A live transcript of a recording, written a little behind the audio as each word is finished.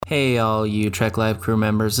Hey, all you Trek Live crew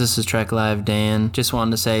members, this is Trek Live Dan. Just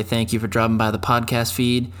wanted to say thank you for dropping by the podcast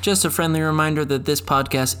feed. Just a friendly reminder that this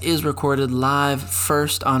podcast is recorded live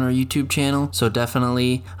first on our YouTube channel, so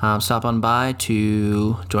definitely stop on by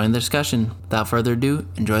to join the discussion. Without further ado,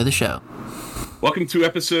 enjoy the show. Welcome to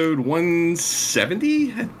episode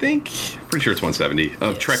 170, I think. Pretty sure it's 170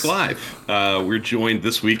 of Trek Live. We're joined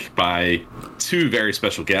this week by two very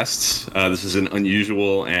special guests. This is an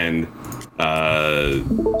unusual and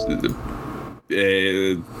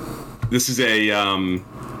this is a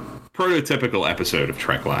prototypical episode of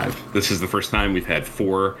Trek Live. This is the first time we've had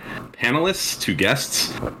four panelists, two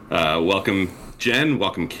guests. Welcome, Jen.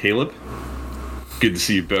 Welcome, Caleb. Good to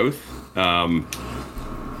see you both.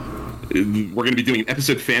 We're going to be doing an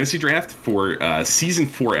episode fantasy draft for season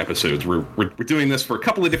 4 episodes. We're doing this for a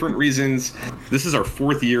couple of different reasons. This is our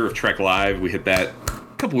 4th year of Trek Live. We hit that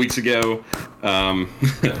a couple weeks ago.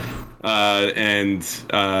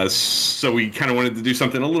 So we kind of wanted to do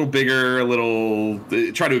something a little bigger,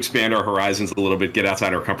 try to expand our horizons a little bit, get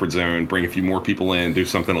outside our comfort zone, bring a few more people in, do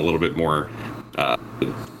something a little bit more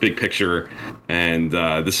big picture. And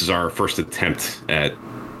this is our first attempt at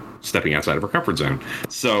stepping outside of our comfort zone.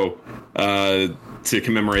 So to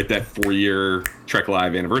commemorate that 4-year Trek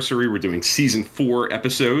Live anniversary, we're doing season 4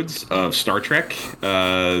 episodes of Star Trek,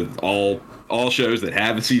 all shows that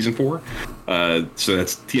have a season 4. So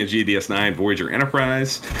that's TNG, DS9, Voyager,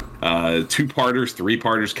 Enterprise. 2-parters,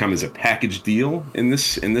 3-parters come as a package deal in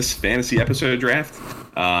this fantasy episode draft.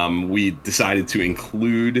 We decided to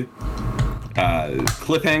include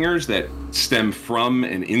cliffhangers that stem from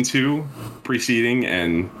and into preceding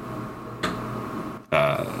and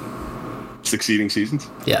succeeding seasons.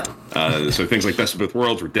 Yeah. So things like Best of Both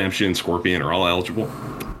Worlds, Redemption, Scorpion are all eligible.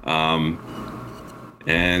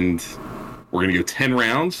 And we're going to go 10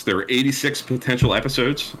 rounds. There are 86 potential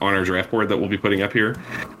episodes on our draft board that we'll be putting up here.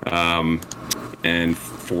 And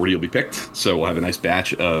 40 will be picked. So we'll have a nice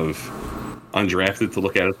batch of undrafted to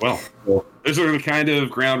look at as well. So those are the kind of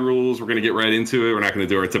ground rules. We're going to get right into it. We're not going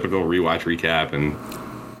to do our typical rewatch recap and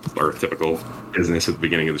our typical business at the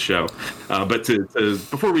beginning of the show. But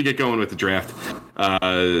before we get going with the draft,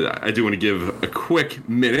 I do want to give a quick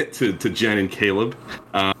minute to Jen and Caleb.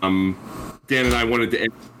 Dan and I wanted to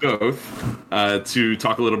ask you both to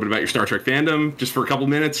talk a little bit about your Star Trek fandom, just for a couple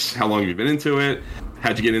minutes. How long have you been into it?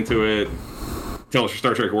 How'd you get into it? Tell us your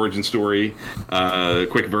Star Trek origin story,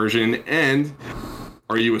 quick version. And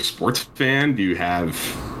are you a sports fan? Do you have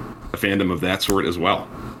a fandom of that sort as well?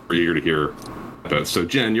 We're eager to hear both. So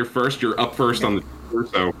Jen, you're first. You're up first on the tour,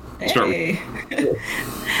 so start with.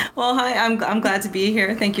 Well, hi. I'm glad to be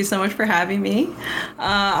here. Thank you so much for having me.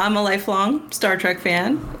 I'm a lifelong Star Trek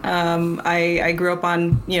fan. I grew up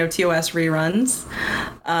on TOS reruns,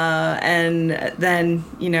 and then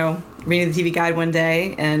reading the TV guide one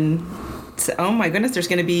day and oh my goodness, there's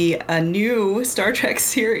going to be a new Star Trek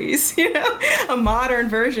series, a modern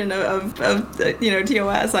version of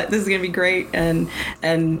TOS. Like, this is going to be great. And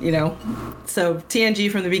so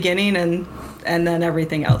TNG from the beginning and then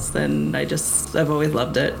everything else. Then I've always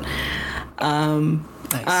loved it. Nice.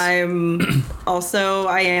 I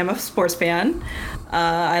am a sports fan.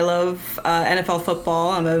 I love NFL football.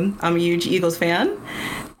 I'm a huge Eagles fan.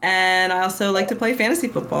 And I also like to play fantasy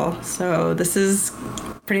football. So this is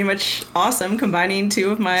pretty much awesome, combining two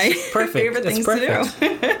of my favorite things to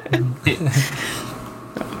do.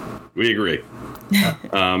 We agree.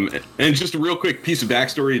 And just a real quick piece of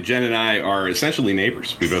backstory. Jen and I are essentially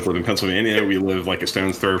neighbors. We both live in Pennsylvania. We live like a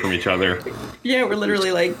stone's throw from each other. Yeah, we're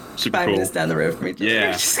literally like super 5 cool. minutes down the road from each other.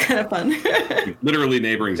 Yeah. It's just kind of fun. Literally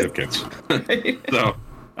neighboring zip codes. So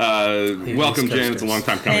welcome, Jen. It's a long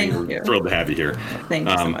time coming. We're thrilled to have you here. Thank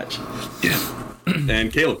you so much. Yeah.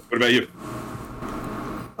 And Caleb, what about you?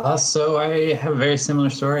 So I have a very similar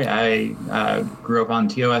story. I grew up on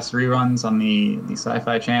TOS reruns on the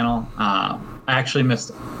Sci-Fi Channel. I actually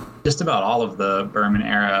missed just about all of the Berman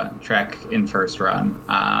era Trek in first run.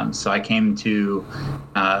 So I came to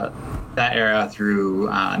that era through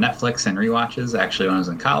Netflix and rewatches, actually when I was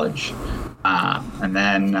in college. And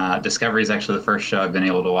then Discovery is actually the first show I've been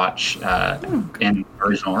able to watch in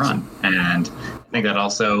original run. And I think that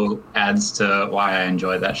also adds to why I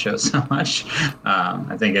enjoyed that show so much.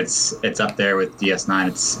 I think it's up there with DS9.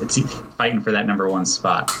 It's fighting for that #1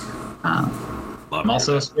 spot. I'm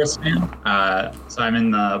also a sports fan. So I'm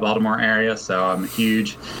in the Baltimore area, so I'm a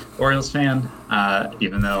huge Orioles fan,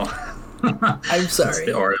 even though I'm sorry. It's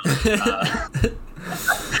the Orioles.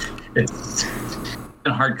 It's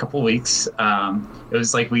been a hard couple weeks. It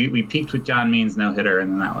was like we peaked with John Means no-hitter,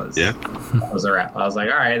 and then that was a wrap. I was like,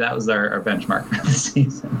 all right, that was our benchmark for the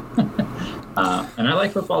season. And I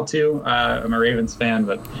like football too. I'm a Ravens fan,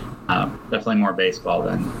 but definitely more baseball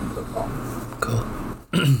than football. Cool.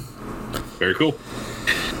 Very cool.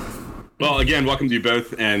 Well, again, welcome to you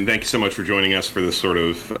both, and thank you so much for joining us for this sort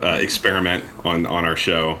of experiment on our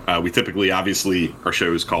show. We typically, obviously, our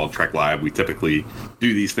show is called Trek Live. We typically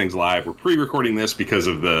do these things live. We're pre-recording this because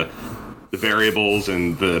of the variables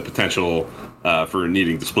and the potential for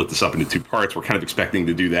needing to split this up into 2 parts. We're kind of expecting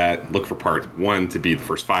to do that. Look for part 1 to be the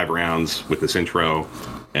first 5 rounds with this intro,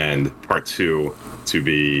 and part 2 to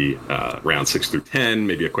be rounds 6 through 10.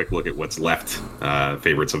 Maybe a quick look at what's left,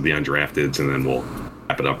 favorites of the undrafteds, and then we'll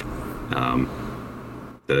wrap it up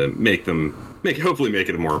to hopefully make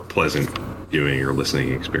it a more pleasant viewing or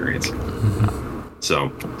listening experience.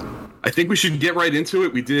 So I think we should get right into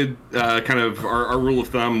it. We did kind of our rule of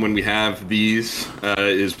thumb when we have these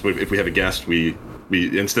is if we have a guest, we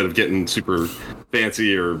instead of getting super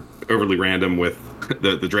fancy or overly random with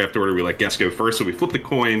the draft order, we let guests go first. So we flipped the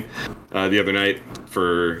coin the other night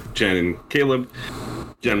for Jen and Caleb.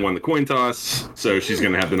 Jen won the coin toss, so she's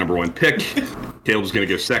going to have the number 1 pick. Caleb's going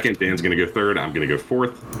to go second. Dan's going to go third. I'm going to go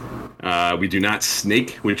fourth. We do not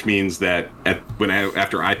snake, which means that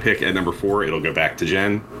after I pick at number 4, it'll go back to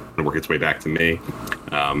Jen and work its way back to me,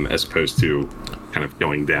 as opposed to kind of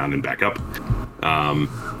going down and back up.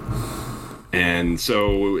 And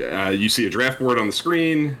so you see a draft board on the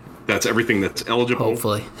screen. That's everything that's eligible.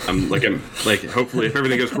 Hopefully. Hopefully, if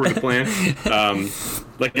everything goes according to plan.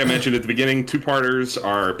 Like I mentioned at the beginning, 2-parters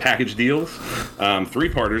are package deals.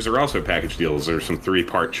 3-parters are also package deals. There's some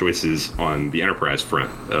 3-part choices on the Enterprise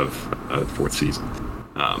front of the 4th season.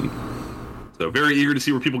 So very eager to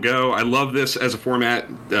see where people go. I love this as a format.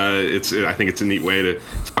 I think it's a neat way to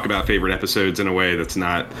talk about favorite episodes in a way that's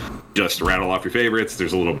not just rattle off your favorites.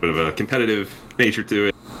 There's a little bit of a competitive nature to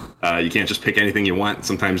it. You can't just pick anything you want.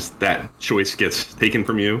 Sometimes that choice gets taken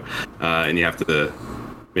from you, and you have to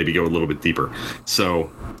maybe go a little bit deeper. So,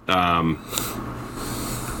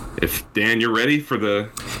 if Dan, you're ready for the...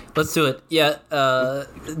 Let's do it. Yeah. I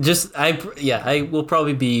will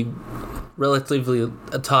probably be relatively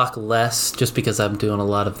talk less just because I'm doing a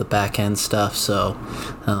lot of the back end stuff. So,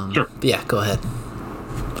 Sure. Yeah, go ahead.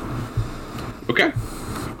 Okay.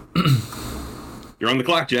 You're on the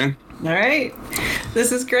clock, Jen. All right.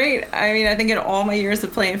 This is great. I mean, I think in all my years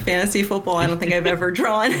of playing fantasy football, I don't think I've ever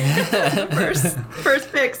drawn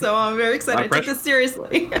first pick, so I'm very excited to take this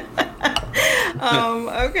seriously.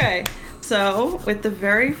 Okay. So, with the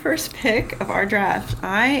very first pick of our draft,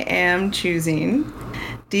 I am choosing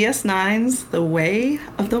DS9's The Way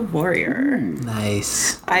of the Warrior.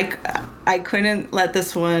 Nice. I couldn't let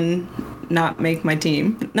this one not make my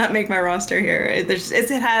team, not make my roster here. It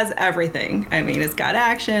has everything. I mean, it's got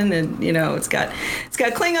action, and it's got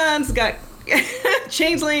Klingons, it's got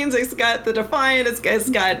changelings, it's got the Defiant, it's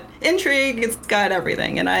got intrigue, it's got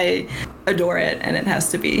everything, and I adore it, and it has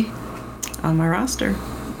to be on my roster.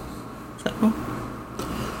 So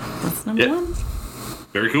that's number 1.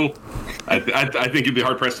 Very cool. I think you'd be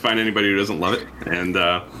hard pressed to find anybody who doesn't love it. And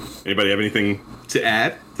anybody have anything to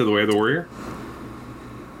add to The Way of the Warrior?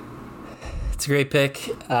 It's a great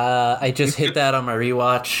pick. I just hit that on my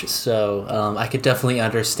rewatch, so I could definitely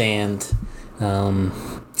understand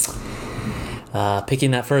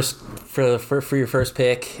picking that first for your first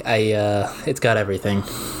pick. It's got everything.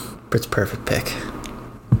 It's a perfect pick.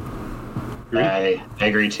 I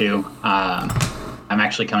agree too. I'm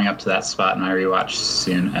actually coming up to that spot in my rewatch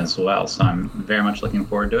soon as well, so I'm very much looking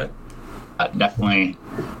forward to it. Definitely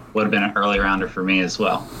would have been an early rounder for me as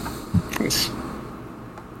well. Nice.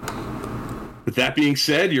 With that being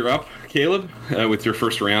said, you're up, Caleb, with your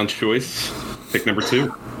first round choice, pick number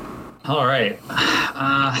 2. All right.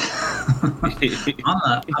 I'm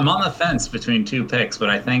on the fence between 2 picks, but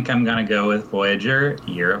I think I'm going to go with Voyager,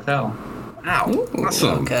 Year of Hell. Wow. Ooh,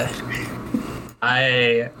 awesome. Okay.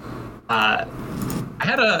 I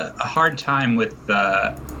had a hard time with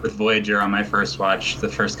Voyager on my first watch, the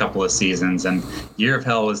first couple of seasons, and Year of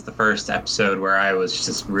Hell was the first episode where I was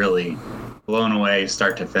just really blown away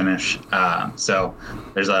start to finish. So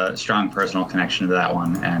there's a strong personal connection to that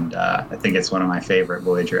one, and I think it's one of my favorite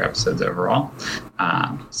Voyager episodes overall.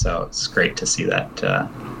 So it's great to see that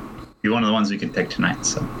be one of the ones we could pick tonight.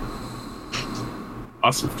 So.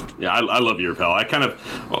 Awesome. Yeah, I love Year of Hell. I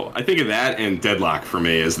think of that and Deadlock for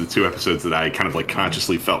me as the 2 episodes that I kind of like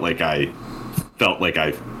consciously felt like I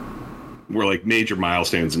were like major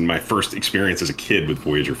milestones in my first experience as a kid with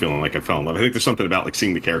Voyager, feeling like I fell in love. I think there's something about like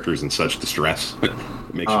seeing the characters in such distress that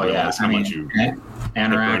makes you realize how much you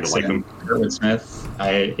Anarax to like them. Kurtwood Smith.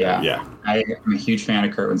 I'm a huge fan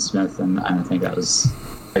of Kurtwood Smith, and I think that was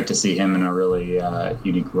like to see him in a really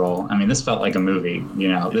unique role. I mean, this felt like a movie.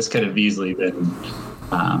 This could have easily been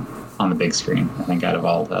on the big screen. I think out of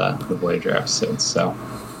all the Voyager episodes. So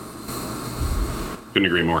couldn't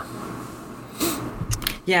agree more.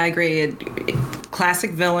 Yeah, I agree.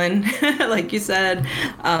 Classic villain, like you said.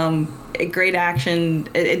 Great action.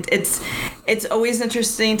 It's always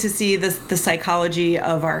interesting to see the psychology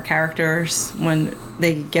of our characters when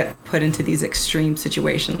they get put into these extreme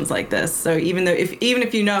situations like this. So even if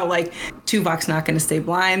like Tuvok's not going to stay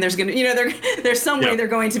blind, there's some way they're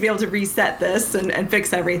going to be able to reset this and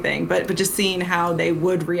fix everything. But just seeing how they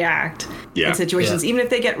would react in situations, even if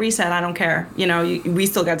they get reset, I don't care. We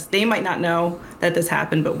still they might not know that this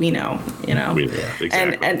happened, but we know. Exactly.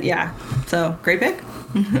 And so great pick.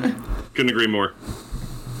 Couldn't agree more.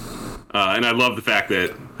 And I love the fact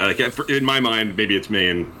that, in my mind, maybe it's me,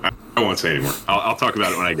 and I won't say anymore. I'll talk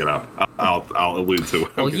about it when I get up. I'll allude to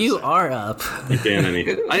it. Well, you are up.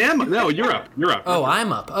 I am. No, you're up. You're up. Oh,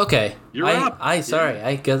 I'm up. Okay. You're up. Sorry,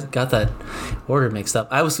 I got that order mixed up.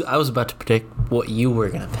 I was about to predict what you were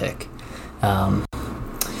gonna pick.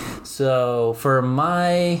 So for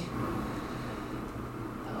my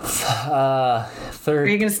third. Are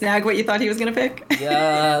you gonna snag what you thought he was gonna pick?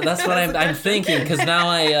 Yeah, that's what I'm thinking. Because now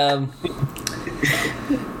I'm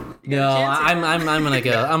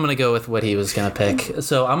gonna go with what he was gonna pick.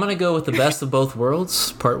 So I'm gonna go with The Best of Both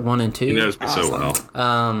Worlds, Part 1 and 2. He knows me so well.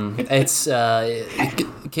 It's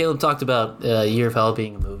Caleb talked about Year of Hell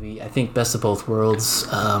being a movie. I think Best of Both Worlds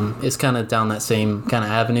is kind of down that same kind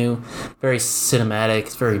of avenue. Very cinematic.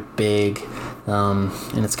 It's very big,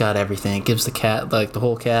 and it's got everything. It gives the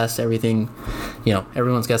whole cast everything.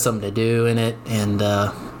 Everyone's got something to do in it, and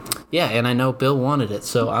and I know Bill wanted it,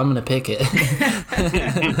 so I'm gonna pick it.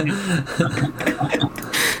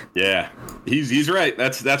 Yeah, he's right.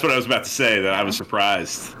 That's what I was about to say. That I was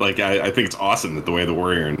surprised. Like I think it's awesome that the way The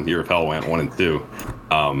Warrior and Year of Hell went 1 and 2.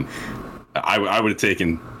 I would have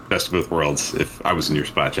taken Best of Both Worlds if I was in your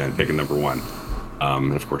spot, Jen, picking number 1.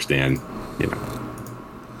 And of course Dan,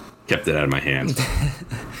 kept it out of my hands.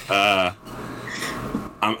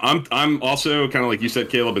 I'm also kind of like you said,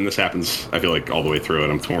 Caleb, and this happens, I feel like, all the way through it.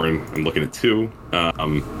 I'm torn. I'm looking at 2.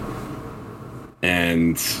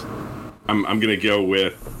 And I'm going to go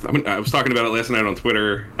with... I was talking about it last night on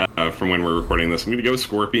Twitter from when we're recording this. I'm going to go with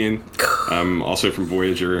Scorpion, also from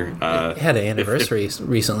Voyager. It had an anniversary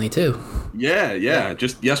recently, too. Yeah.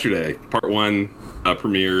 Just yesterday. Part 1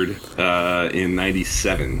 premiered in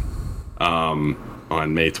 97.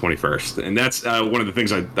 On May 21st. And that's one of the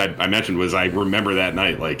things I mentioned was I remember that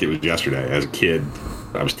night like it was yesterday. As a kid,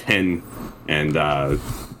 I was 10, and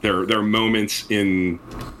there are moments in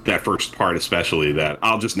that first part especially that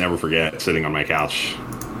I'll just never forget, sitting on my couch,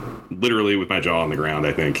 literally with my jaw on the ground,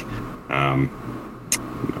 I think.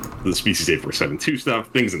 The Species 8472 stuff,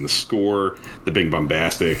 things in the score, the big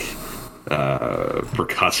bombastic,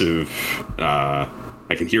 percussive,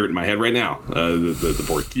 I can hear it in my head right now. The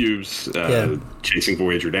Borg cubes chasing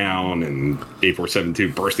Voyager down, and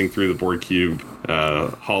 8472 bursting through the Borg cube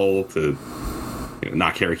hull to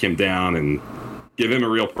knock Harry Kim down and give him a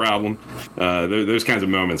real problem. Those kinds of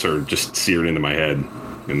moments are just seared into my head,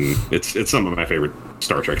 and it's some of my favorite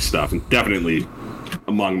Star Trek stuff, and definitely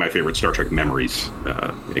among my favorite Star Trek memories.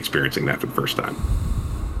 Experiencing that for the first time.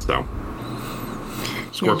 So,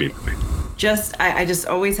 Scorpion. I just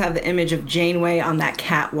always have the image of Janeway on that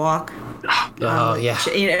catwalk. Oh, yeah.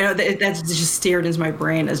 That's just steered into my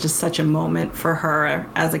brain as just such a moment for her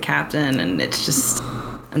as a captain, and it's just,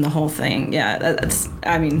 and the whole thing. Yeah,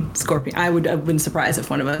 Scorpion. I would have been surprised if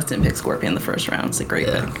one of us didn't pick Scorpion the first round. It's a great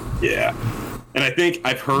pick. Yeah, and I think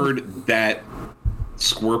I've heard that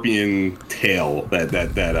Scorpion tale,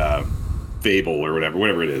 that fable or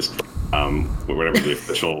whatever it is. Whatever the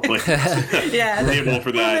official label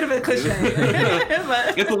for that. A little bit of a cliche.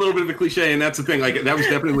 It's a little bit of a cliche, and that's the thing. Like, that was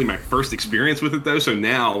definitely my first experience with it, though. So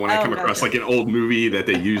now, when I come across like an old movie that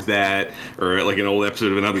they use that, or like an old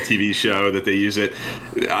episode of another TV show that they use it,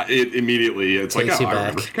 it immediately it's takes like, you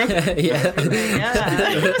back. Yeah.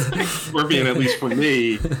 Scorpion, at least for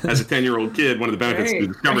me, as a 10-year-old kid, one of the benefits of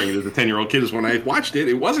discovering it as a 10-year-old kid is when I watched it,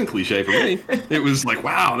 it wasn't cliche for me. It was like,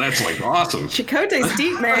 wow, that's like awesome. Chakotay's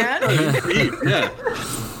deep, man. Yeah.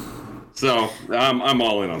 So I'm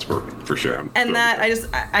all in on Scorpion for sure.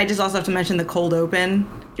 I just also have to mention the cold open.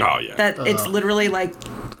 Oh yeah. That it's literally like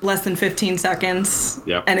less than 15 seconds.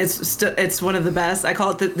 Yep. And it's one of the best. I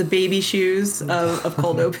call it the baby shoes of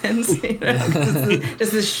cold opens.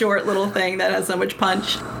 Just this short little thing that has so much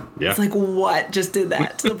punch. Yeah. It's like, what just did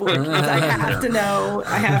that to the board? I have to know.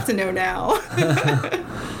 I have to know now.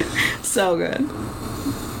 So good.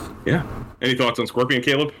 Yeah. Any thoughts on Scorpion,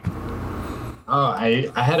 Caleb? Oh, I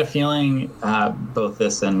had a feeling both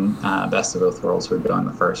this and Best of Both Worlds would go in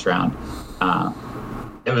the first round.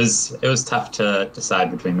 It was tough to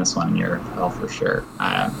decide between this one and Year of Hell for sure.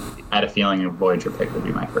 I had a feeling a Voyager pick would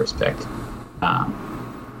be my first pick.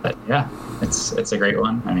 But yeah, it's a great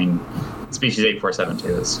one. I mean, Species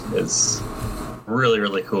 8472 is really,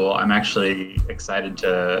 really cool. I'm actually excited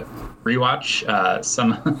to rewatch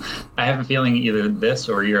some. I have a feeling either this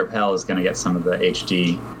or Year of Hell is going to get some of the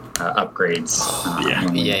HD upgrades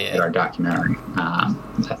when we get our documentary. I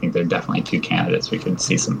think they're definitely two candidates we could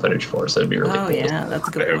see some footage for, so it'd be really cool. Oh yeah, that's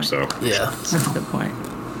a good I point. hope so. Yeah. That's a good point.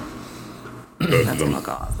 Both That's of them look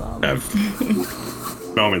awesome.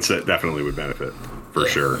 have moments that definitely would benefit, for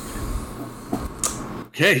sure.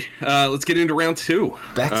 Okay, let's get into round 2.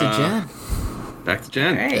 Back to Jen. Back to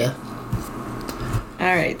Jen. All right. Yeah.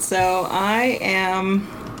 All right, so I am.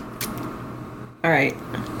 All right,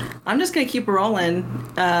 I'm just gonna keep rolling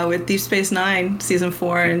with Deep Space Nine season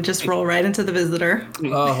 4 and just roll right into The Visitor.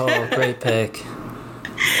 Oh, great pick.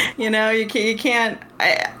 You know, you can't.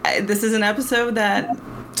 This is an episode that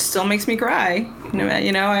still makes me cry.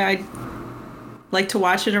 You know, I like to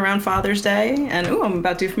watch it around Father's Day, and I'm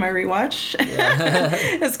about due for my rewatch.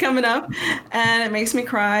 It's coming up, and it makes me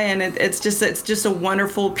cry, and it's just a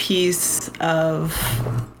wonderful piece of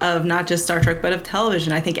not just Star Trek but of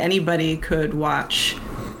television. I think anybody could watch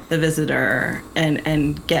The Visitor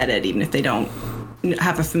and get it, even if they don't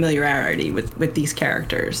have a familiarity with these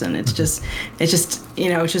characters. And it's just you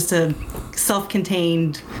know, it's just a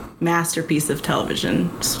self-contained masterpiece of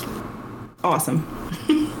television. It's awesome.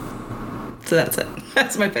 So that's it.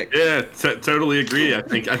 That's my pick. Yeah, totally agree. I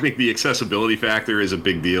think the accessibility factor is a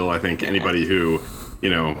big deal. I think anybody who, you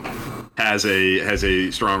know, has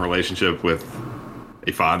a strong relationship with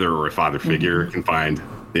a father or a father figure can find,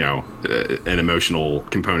 you know, an emotional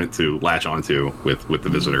component to latch onto with The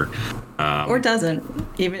Visitor. Or doesn't.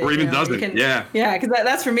 Even doesn't. Yeah, because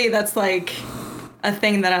that's for me, that's like a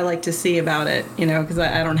thing that I like to see about it, you know, because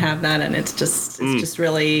I don't have that, and it's just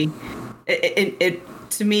really it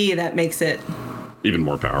to me that makes it even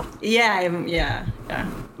more powerful. Yeah.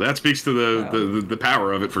 That speaks to the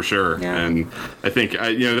power of it for sure. Yeah. And I think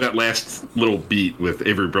that last little beat with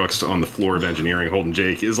Avery Brooks on the floor of engineering holding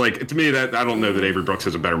Jake is like, to me, that I don't know that Avery Brooks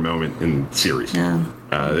has a better moment in the series. Yeah.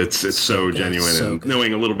 It's so genuine, so and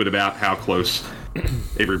knowing a little bit about how close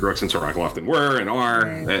Avery Brooks and Sarah Lofton were and are,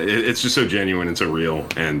 it's just so genuine and so real.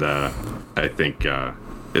 And I think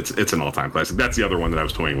it's an all-time classic. That's the other one that I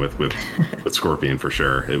was toying with Scorpion for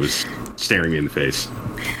sure. It was staring me in the face.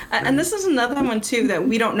 And this is another one too that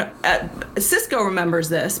we don't know. Sisko remembers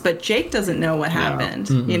this, but Jake doesn't know what happened.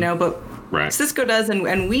 You know, but Sisko does,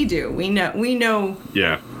 and we do. We know.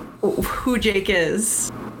 Yeah. Who Jake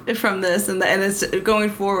is from this, and it's going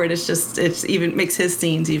forward. It's even makes his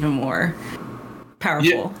scenes even more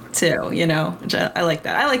powerful too, you know. I like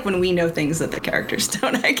that. I like when we know things that the characters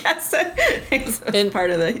don't, I guess. It's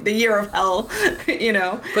part of the Year of Hell, you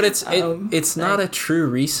know. But it's not a true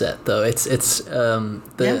reset though. It's because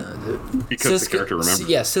the character remembers.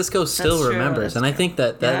 Yeah, Sisko still remembers, and I think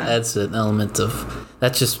that adds an element of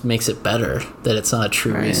that, just makes it better that it's not a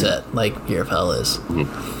true reset like Year of Hell is.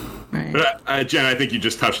 Mm-hmm. Right. But Jen, I think you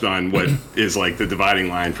just touched on what is like the dividing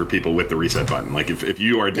line for people with the reset button. Like if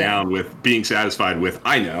you are down with being satisfied with,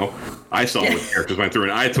 I saw what the characters went through,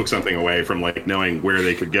 and I took something away from like knowing where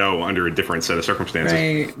they could go under a different set of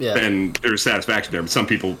circumstances, then there's satisfaction there. But some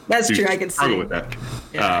people true. I can struggle with that.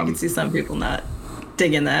 Yeah, I can see some people not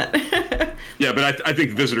digging that. Yeah, but I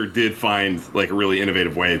think the Visitor did find like a really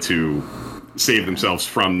innovative way to save themselves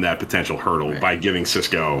from that potential hurdle by giving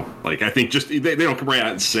Sisko, like, I think just they don't come right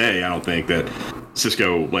out and say, I don't think that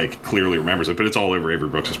Sisko like clearly remembers it, but it's all over Avery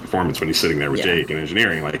Brooks' performance when he's sitting there with Jake and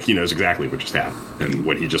engineering. Like, he knows exactly what just happened and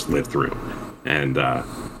what he just lived through, and I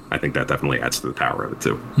think that definitely adds to the power of it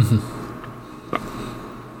too. So.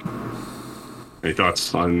 Any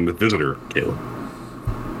thoughts on The Visitor, Caleb?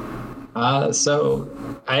 So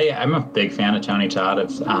I'm a big fan of Tony Todd.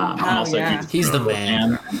 I'm also he's the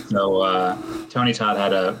man. So Tony Todd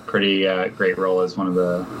had a pretty great role as one of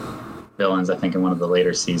the villains, I think, in one of the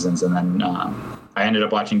later seasons. And then I ended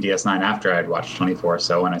up watching DS9 after I'd watched 24.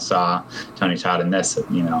 So when I saw Tony Todd in this,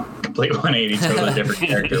 you know, complete 180, totally different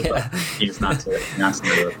character, but he's not to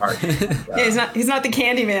the party. He's not the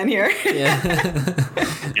Candyman here.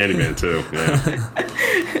 Candyman too. Yeah.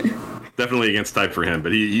 Definitely against type for him,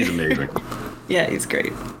 but he's amazing. Yeah, he's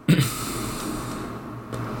great. All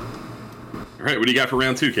right, what do you got for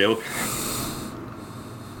round 2, Caleb?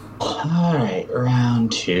 All right,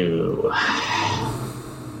 round 2.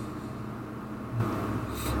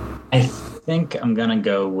 I think I'm gonna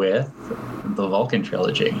go with the Vulcan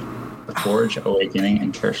trilogy. The Forge, Awakening,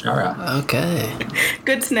 and Kirshara. Okay.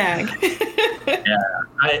 Good snag.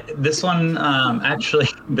 This one, actually,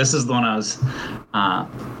 this is the one I was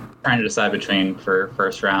trying to decide between for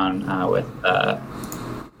first round with that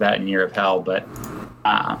and Year of Hell. But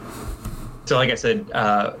so, like I said,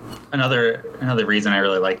 another reason I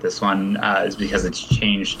really like this one is because it's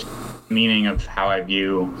changed the meaning of how I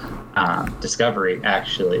view Discovery,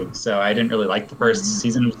 actually. So I didn't really like the first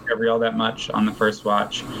season of Discovery all that much on the first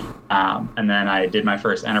watch. And then I did my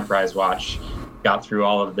first Enterprise watch, got through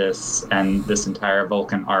all of this and this entire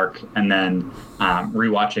Vulcan arc, and then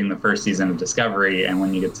rewatching the first season of Discovery. And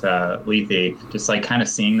when you get to Lethe, just like kind of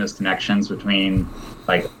seeing those connections between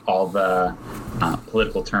like all the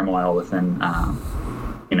political turmoil within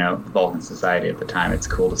the Vulcan society at the time. It's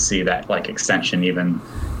cool to see that like extension even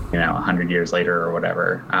 100 years later or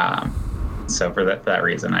whatever. So for that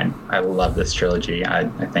reason, I love this trilogy. I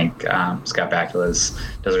think Scott Bakula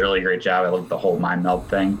does a really great job. I love the whole mind meld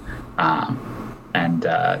thing. And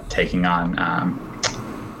taking on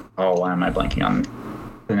why am I blanking on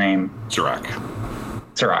the name? Sirach,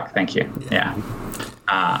 thank you. Yeah.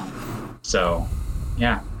 So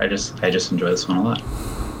yeah, I just enjoy this one a lot.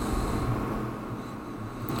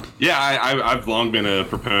 Yeah, I've long been a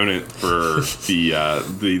proponent for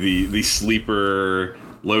the sleeper,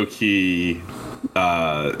 low key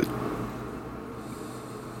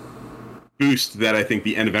boost that I think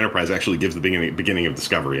the end of Enterprise actually gives the beginning of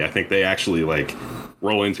Discovery. I think they actually like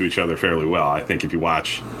roll into each other fairly well. I think if you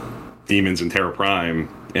watch Demons and Terra Prime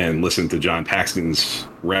and listen to John Paxton's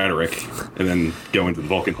rhetoric, and then go into the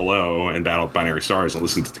Vulcan Hello and Battle of Binary Stars and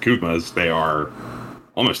listen to T'Kuvma's, they are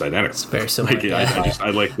almost identical. It's very similar. Like, I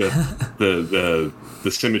like the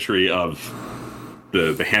symmetry of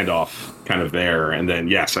the handoff kind of there, and then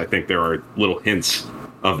yes, I think there are little hints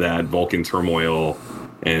of that Vulcan turmoil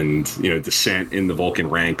and dissent in the Vulcan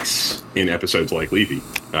ranks in episodes like Lethe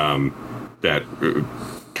that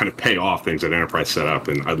kind of pay off things that Enterprise set up,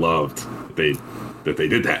 and I loved that they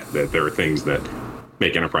did that. That there are things that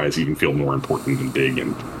make Enterprise even feel more important and big,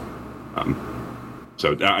 and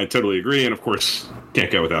so I totally agree. And of course, can't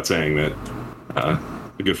go without saying that a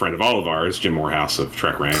good friend of all of ours, Jim Morehouse of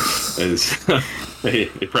Trek Ranks, is a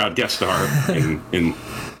proud guest star in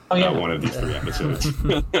one of these 3 episodes.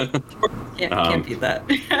 Can't beat that.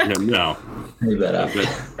 No. That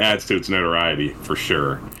adds to its notoriety for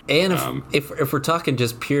sure. And if we're talking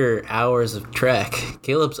just pure hours of Trek,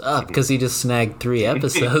 Caleb's up because he just snagged 3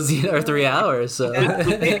 episodes or 3 hours. So.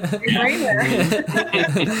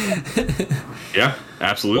 Yeah,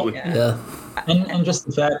 absolutely. Yeah. And just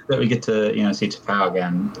the fact that we get to see T'Pau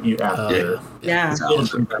again after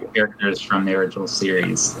characters from the original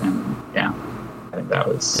series, and I think that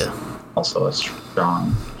was also a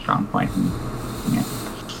strong point.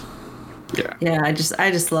 Yeah, I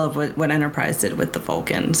just love what Enterprise did with the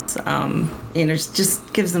Vulcans.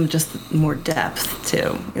 Just gives them just more depth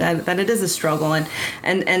too. That it is a struggle, and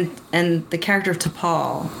the character of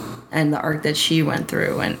T'Pau and the arc that she went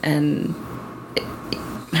through, and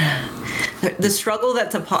the struggle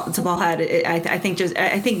that T'Pau had. I think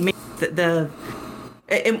makes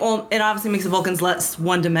it obviously makes the Vulcans less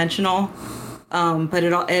one-dimensional. But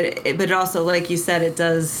it also, like you said, it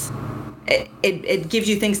does. It gives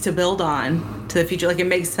you things to build on to the future. Like it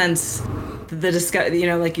makes sense.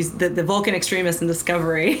 The Vulcan extremists in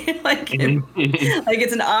Discovery, like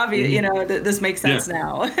it's an obvious, this makes sense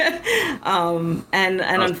now.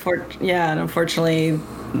 Unfortunately,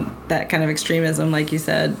 that kind of extremism, like you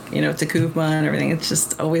said, T'Kuvma and everything, it's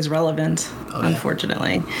just always relevant.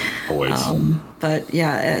 Unfortunately, always. But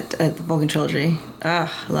at the Vulcan trilogy, I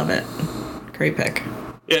love it. Great pick.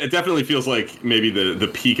 Yeah, it definitely feels like maybe the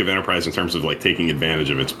peak of Enterprise in terms of like taking advantage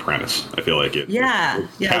of its premise. I feel like it's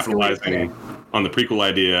capitalizing on the prequel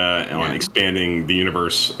idea and on expanding the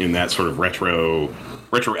universe in that sort of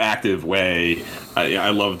retroactive way.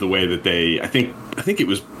 I love the way that I think it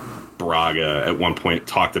was Braga at one point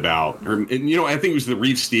talked about, I think it was the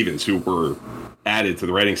Reeve Stevens who were added to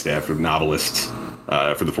the writing staff of novelists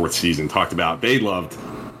for the 4th season, talked about they loved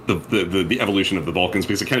the evolution of the Vulcans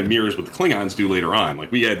because it kind of mirrors what the Klingons do later on.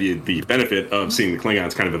 Like we had the benefit of seeing the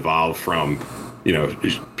Klingons kind of evolve from,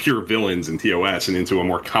 pure villains in TOS and into a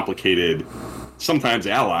more complicated, sometimes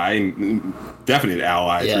definite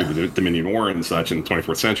ally through the Dominion War and such in the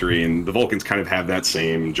 24th century. And the Vulcans kind of have that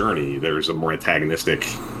same journey. There's a more antagonistic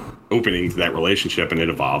opening to that relationship, and it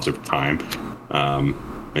evolves over time.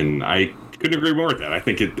 And I couldn't agree more with that. I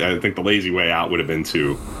think the lazy way out would have been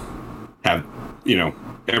to have,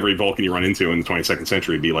 every Vulcan you run into in the 22nd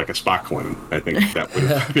century be like a Spock clone. I think that would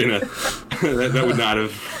have been that would not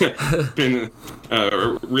have been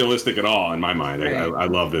realistic at all in my mind. Right. I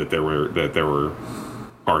love that there were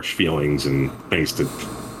harsh feelings and things to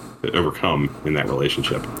overcome in that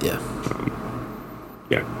relationship. Yeah.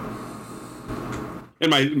 Yeah.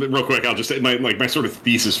 And real quick, I'll just say my sort of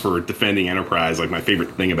thesis for defending Enterprise. Like, my favorite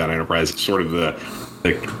thing about Enterprise is sort of the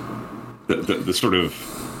sort of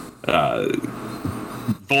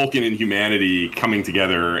Vulcan and humanity coming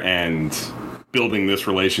together and building this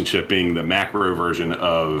relationship, being the macro version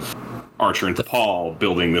of Archer and T'Pol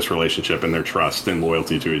building this relationship and their trust and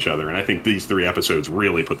loyalty to each other. And I think these 3 episodes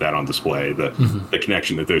really put that on display. The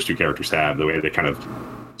connection that those 2 characters have, the way they kind of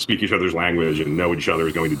speak each other's language and know what each other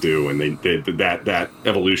is going to do, and that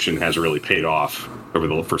evolution has really paid off over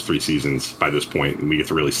the first 3 seasons by this point, and we get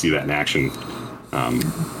to really see that in action.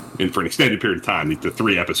 And for an extended period of time, the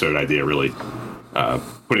 3 episode idea really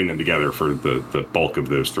putting them together for the bulk of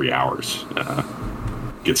those 3 hours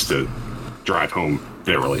gets to drive home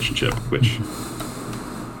their relationship, which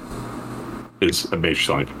is a major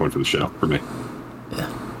selling point for the show for me. Yeah.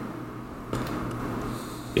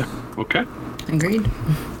 Yeah. Okay. Agreed.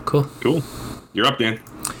 Cool. You're up, Dan.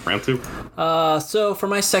 Round 2. So for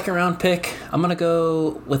my second round pick, I'm going to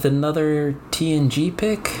go with another TNG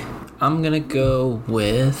pick. I'm going to go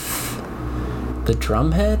with the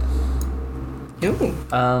Drumhead. Ooh.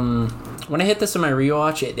 When I hit this in my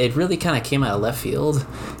rewatch, it really kind of came out of left field.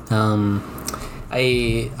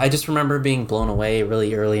 I just remember being blown away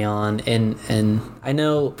really early on, and I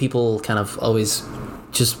know people kind of always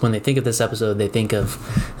just when they think of this episode, they think of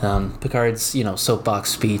Picard's soapbox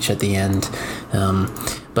speech at the end.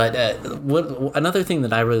 But another thing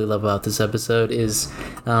that I really love about this episode is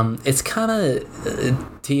it's kind of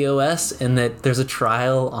TOS in that there's a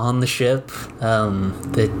trial on the ship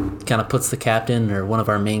that kind of puts the captain or one of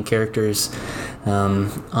our main characters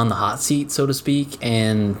on the hot seat, so to speak,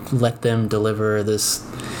 and let them deliver this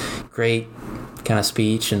great kind of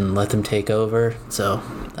speech and let them take over. So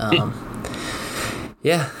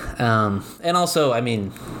yeah, and also, I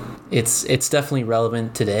mean, it's definitely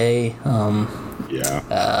relevant today.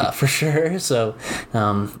 For sure. So,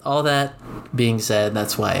 all that being said,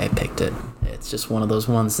 that's why I picked it. It's just one of those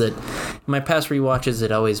ones that, in my past rewatches,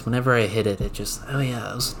 it always, whenever I hit it, it just, oh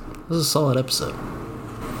yeah, it was a solid episode.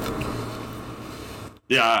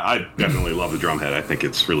 Yeah, I definitely love the Drumhead. I think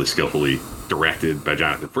it's really skillfully directed by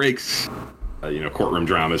Jonathan Frakes. Courtroom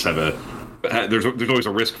dramas have there's always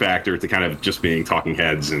a risk factor to kind of just being talking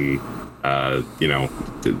heads and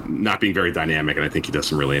not being very dynamic, and I think he does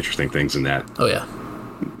some really interesting things in that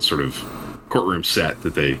sort of courtroom set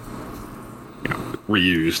that they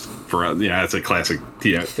reused for it's a classic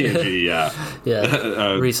TNG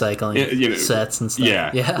recycling sets and stuff.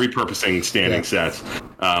 Repurposing standing sets,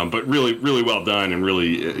 but really really well done, and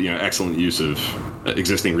really excellent use of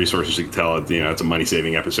existing resources. You can tell it's a money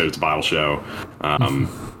saving episode. It's a bottle show,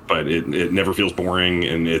 but it never feels boring,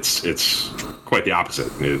 and it's quite the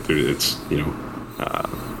opposite. It's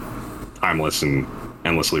timeless and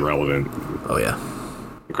endlessly relevant. Oh yeah.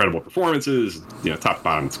 Incredible performances, top to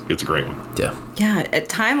bottom. It's a great one. Yeah,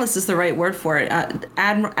 timeless is the right word for it.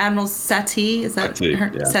 Admiral Seti, is that her?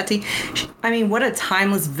 Yeah. Seti. I mean, what a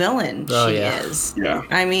timeless villain she is. Yeah.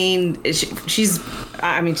 I mean, she's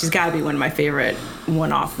got to be one of my favorite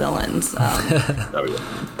one-off villains.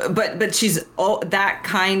 But she's that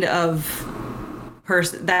kind of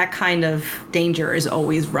person. That kind of danger is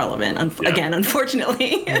always relevant. Again,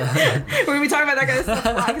 unfortunately, we're gonna be talking about that kind of stuff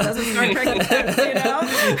a lot because that's what Star Trek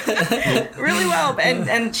is, really well.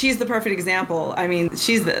 And she's the perfect example. I mean,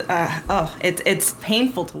 she's the it's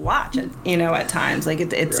painful to watch. At times, like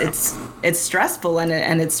it's stressful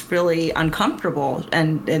and it's really uncomfortable.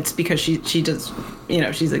 And it's because she does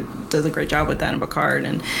does a great job with that in Picard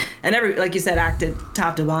and every, like you said, acted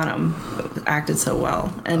top to bottom, acted so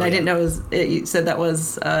well. And I didn't know you said that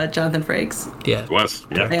was Jonathan Frakes. Yeah, it was.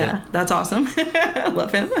 Yeah, that's awesome. I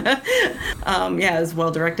love him. It was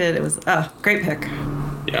well directed. It was great pick.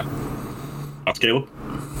 Yeah. How's Caleb?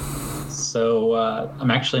 So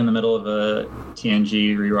I'm actually in the middle of a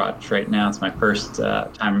TNG rewatch right now. It's my first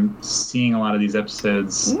time seeing a lot of these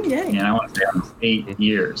episodes. Ooh, yay. And I want to say almost 8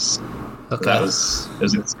 years. Okay. So it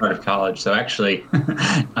was at the start of college. So actually,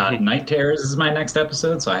 Night Terrors is my next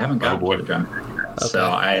episode. So I haven't gotten to the drum yet. Okay. So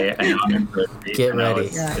I know I'm in for it. Get ready.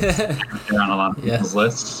 It's on a lot of people's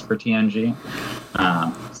lists for TNG.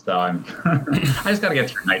 So I'm. I just got to get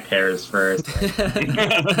through Night Terrors first. It's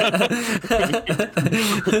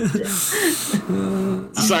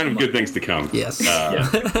a sign of good things to come. Yes.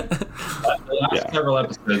 The last several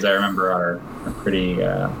episodes I remember are pretty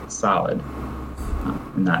solid.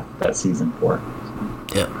 in that season 4.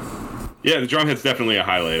 Yeah. Yeah, the drumhead's definitely a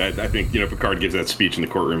highlight. I think Picard gives that speech in the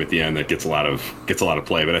courtroom at the end that gets a lot of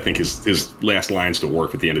play. But I think his last lines to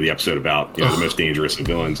work at the end of the episode about the most dangerous of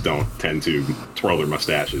villains don't tend to twirl their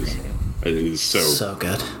mustaches is so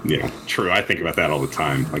good. True. I think about that all the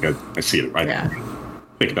time. Like I see it. I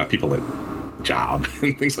think about people at job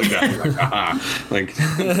and things like that. Like,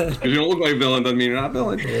 if you don't look like a villain doesn't mean you're not a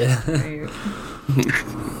villain. Yeah.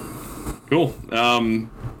 Cool.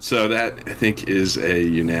 So that, I think, is a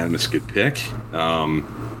unanimous good pick.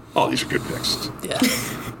 All these are good picks. Yeah.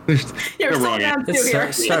 You're no wrong down It's too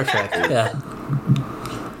here. Star Trek. Yeah.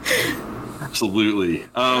 Absolutely.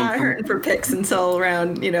 Not hurting for picks until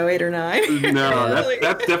around 8 or 9. No,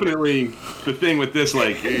 that's definitely the thing with this.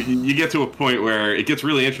 Like, you get to a point where it gets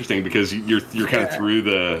really interesting because you're kind of through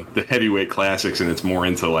the heavyweight classics, and it's more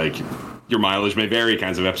into like your mileage may vary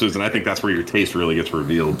kinds of episodes, and I think that's where your taste really gets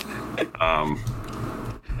revealed.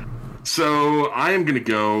 So I am going to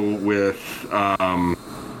go with, I'm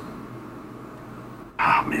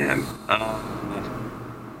going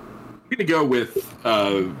to go with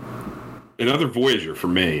another Voyager for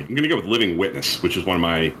me. I'm going to go with Living Witness, which is one of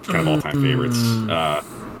my kind of all-time favorites.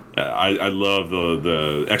 I love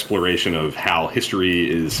the exploration of how history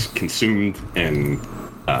is consumed and,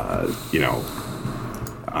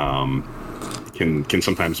 can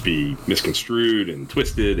sometimes be misconstrued and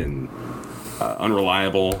twisted and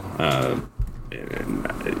unreliable, and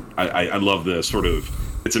I love the sort of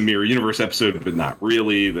it's a mirror universe episode, but not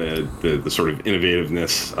really. The sort of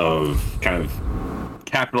innovativeness of kind of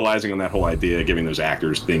capitalizing on that whole idea, giving those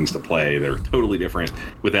actors things to play that are totally different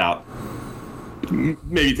without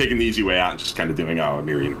maybe taking the easy way out and just kind of doing a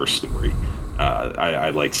mirror universe story.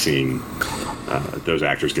 I like seeing those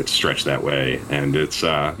actors get stretched that way, and it's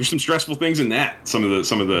there's some stressful things in that. Some of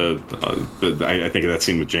the I think of that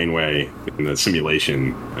scene with Janeway in the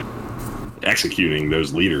simulation, executing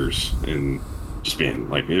those leaders and just being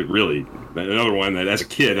like it really. Another one that as a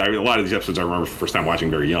kid, a lot of these episodes I remember first time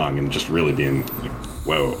watching very young and just really being like,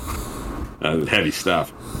 whoa, heavy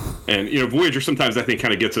stuff. And Voyager sometimes I think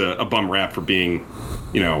kind of gets a bum rap for being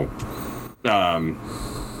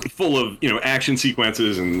full of action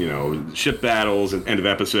sequences and ship battles and end of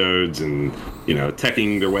episodes and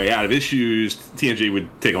teching their way out of issues. TNG would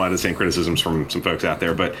take a lot of the same criticisms from some folks out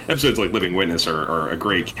there, but episodes like Living Witness are a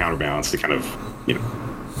great counterbalance to kind of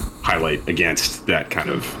highlight against that kind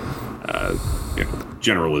of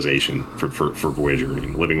generalization for Voyager. I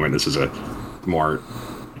mean, Living Witness is a more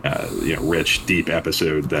rich, deep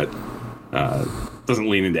episode that doesn't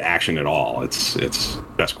lean into action at all. Its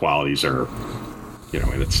best qualities are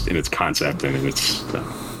in its concept and in its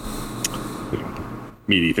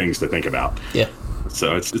meaty things to think about. Yeah.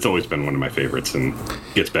 So it's always been one of my favorites and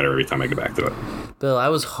gets better every time I go back to it. Bill, I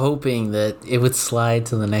was hoping that it would slide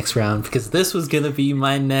to the next round because this was going to be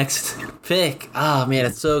my next pick. Oh man,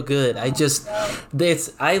 it's so good. I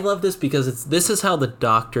love this because this is how the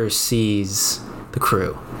Doctor sees the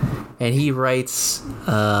crew. And he writes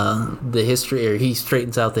the history, or he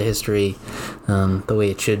straightens out the history the way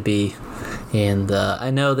it should be. And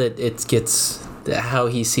I know that it gets, how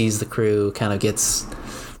he sees the crew kind of gets,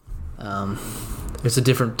 there's a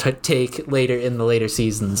different take later in the later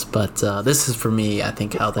seasons, but this is for me, I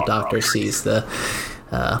think, how the Doctor sees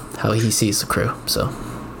how he sees the crew. So.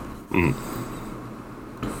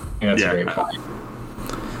 That's a great point.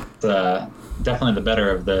 Definitely the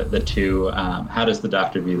better of the two. How does the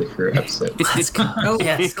Doctor view the crew episode? Let's go.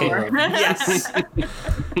 Yes, Caleb. Yes.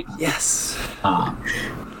 Yes.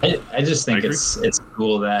 I just think it's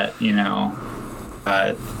cool that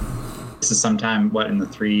this is sometime in the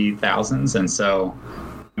 3000s, and so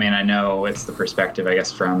I mean I know it's the perspective I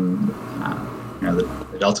guess from the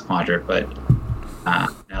Delta Quadrant, but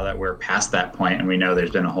now that we're past that point and we know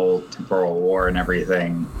there's been a whole temporal war and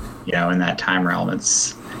everything in that time realm,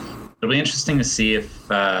 it'll be interesting to see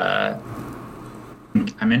if I'm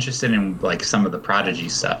interested in like some of the Prodigy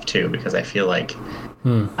stuff too, because I feel like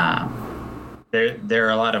there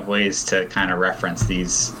are a lot of ways to kind of reference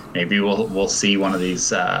these. Maybe we'll see one of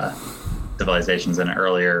these civilizations in an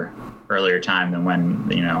earlier time than when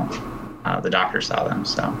the Doctor saw them.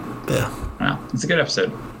 So yeah, it's a good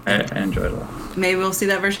episode. I enjoyed it a lot. Maybe we'll see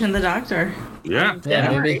that version of the Doctor. Yeah,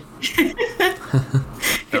 maybe.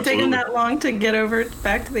 It took him that long to get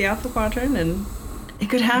back to the Alpha Quadrant, and it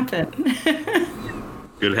could happen.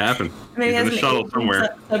 Could happen. Maybe he's in a shuttle aging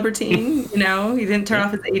somewhere. Subroutine, he didn't turn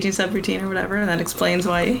off his aging subroutine or whatever, and that explains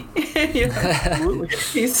why.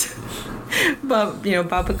 He's Bob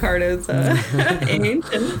Picardo's age, and he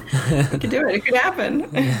could do it. It could happen.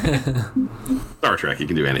 Star Trek, you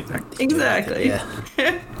can do anything. Exactly. Yeah.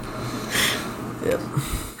 Yep.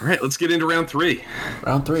 All right, let's get into round 3.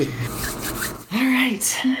 Round 3.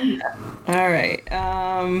 All right.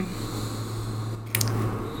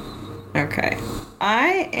 Okay.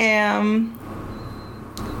 I am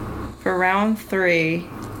for round 3.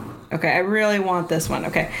 Okay, I really want this one.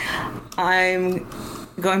 Okay. I'm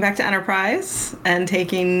going back to Enterprise and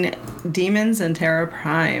taking Demons and Terra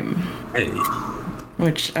Prime. Hey.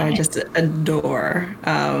 Which I just adore.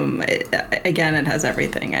 Again, it has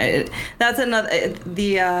everything. That's another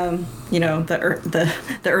the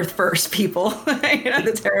Earth First people,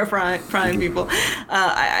 the Terra Prime people.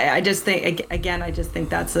 I just think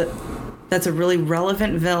that's a really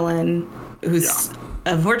relevant villain who's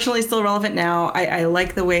unfortunately still relevant now. I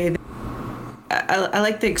like the way I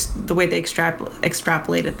like the way they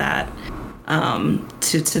extrapolated that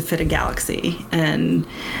to fit a galaxy, and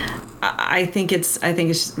I think it's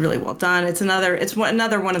really well done. It's another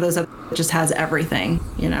one of those that just has everything.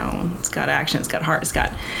 It's got action, it's got heart, it's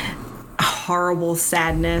got horrible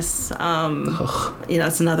sadness.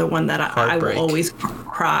 It's another one that I will always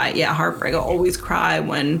cry. Yeah, heartbreak. I'll always cry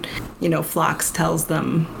when Phlox tells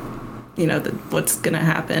them what's gonna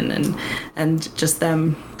happen, and just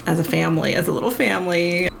them as a family, as a little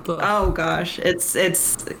family. Oh gosh, it's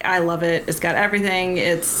I love it. It's got everything.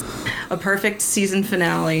 It's a perfect season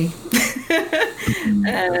finale.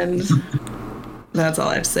 And that's all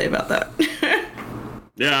I have to say about that.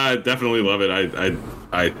 Yeah, I definitely love it.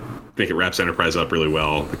 I think it wraps Enterprise up really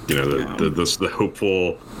well. The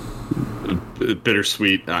hopeful,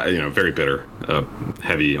 bittersweet, very bitter,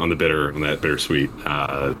 heavy on the bitter, on that bittersweet.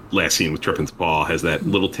 Last scene with Trip and T'Pol has that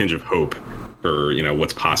little tinge of hope for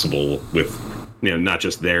what's possible with not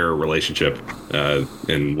just their relationship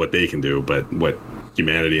and what they can do, but what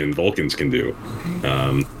humanity and Vulcans can do.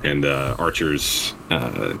 And Archer's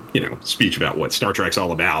speech about what Star Trek's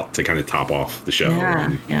all about to kind of top off the show.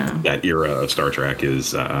 That era of Star Trek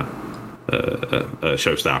is a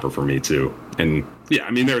showstopper for me too. And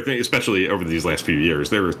there are things, especially over these last few years,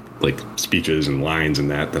 there were like speeches and lines and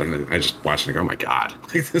that I just watched and go, oh my God,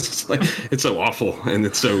 this is like, it's so awful and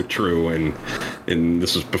it's so true. And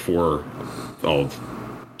this was before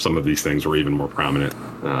some of these things were even more prominent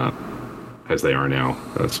as they are now.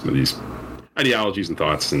 Some of these ideologies and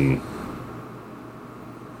thoughts and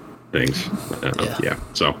things.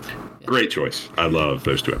 So great choice. I love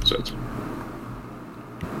those 2 episodes.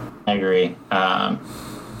 I agree. I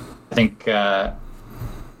think for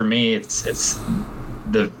me, it's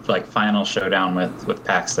the final showdown with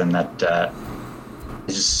Paxton that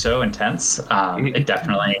is just so intense. It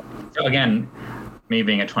definitely, again, me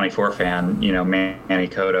being a 24 fan, Manny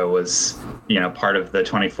Coto was part of the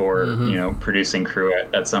 24 producing crew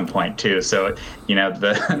at some point too. So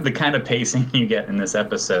the kind of pacing you get in this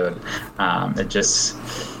episode, it just.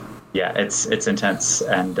 Yeah, it's intense,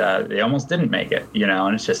 and they almost didn't make it,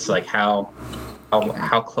 and it's just like how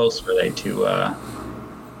close were they to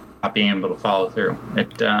not being able to follow through?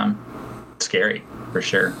 It's scary for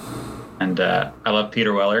sure, and I love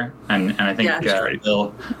Peter Weller, and I think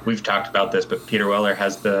Bill, we've talked about this, but Peter Weller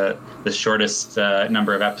has the shortest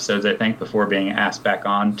number of episodes, I think, before being asked back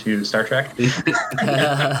on to Star Trek. There's 3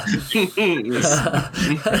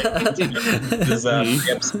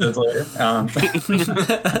 episodes later.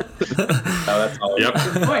 That's all. Yep.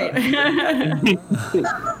 Good point.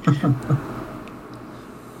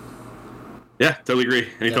 Yeah, totally agree.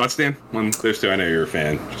 Any thoughts, Dan, on those 2? I know you're a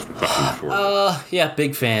fan. Just talking before. Yeah,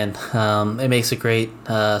 big fan. It makes a great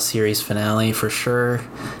series finale for sure.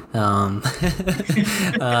 And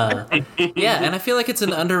I feel like it's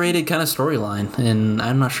an underrated kind of storyline, and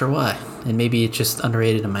I'm not sure why. And maybe it's just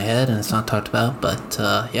underrated in my head and it's not talked about, but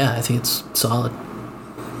I think it's solid.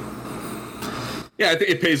 Yeah, I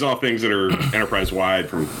think it pays off things that are enterprise-wide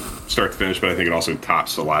from start to finish, but I think it also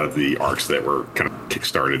tops a lot of the arcs that were kind of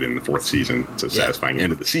kickstarted in the 4th season. It's a satisfying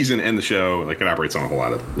end of the season and the show. Like, it operates on a whole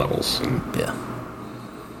lot of levels. And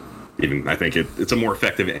even I think it's a more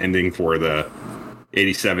effective ending for the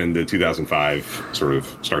 87 to 2005 sort of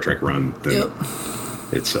Star Trek run than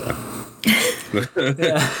it's the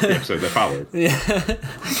episode that followed.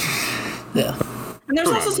 And there's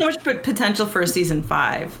also so much potential for a season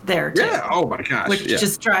 5 there too. Yeah. Oh my gosh. Which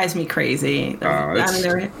just drives me crazy.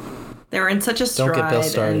 They were in such a stride. Don't get Bill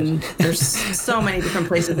started. And there's so many different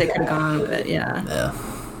places they could have gone with it.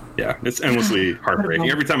 Yeah, it's endlessly heartbreaking.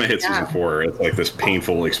 Every time I hit season 4, it's like this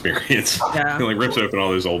painful experience. It like rips open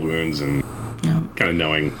all those old wounds and kind of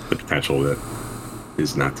knowing the potential that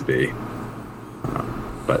is not to be.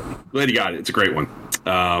 But glad you got it. It's a great one.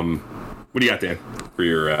 What do you got, Dan, for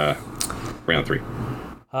your round 3?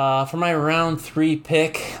 For my round 3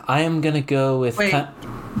 pick, I am gonna go with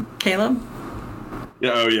Caleb.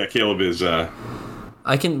 Yeah. Oh yeah. Caleb is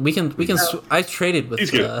We can. I traded with.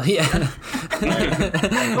 He's good. Yeah.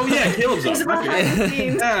 Oh yeah, Caleb's He's up. behind the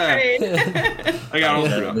scenes. Yeah. Great. I got all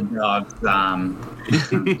The three. dogs.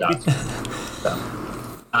 Dogs. So,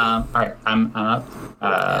 all right, I'm up.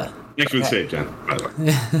 Thanks for the save, Jen. By the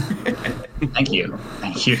way. Thank you.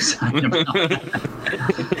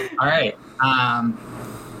 All right.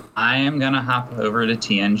 I am gonna hop over to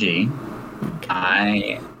TNG.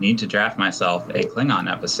 I need to draft myself a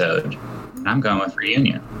Klingon episode, and I'm going with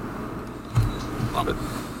Reunion. Love it.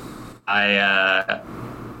 I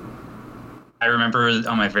remember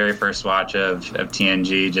on my very first watch of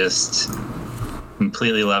TNG just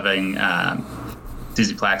completely loving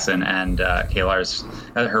Suzie Plakson and Kalar's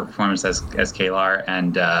her performance as Kalar,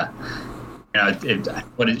 and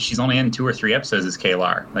she's only in 2 or 3 episodes as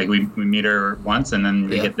Kalar. Like we meet her once, and then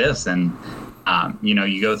we get this, and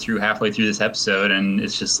you go through halfway through this episode, and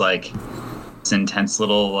it's just like this intense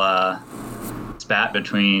little spat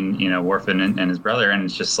between Worf and his brother, and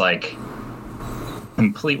it's just like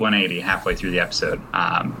complete 180 halfway through the episode.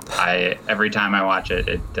 Every time I watch it,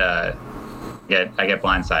 I get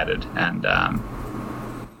blindsided, and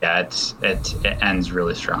it ends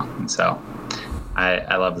really strong, and so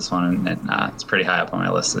I love this one, and it's pretty high up on my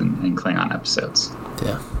list in Klingon episodes.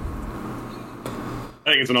 Yeah.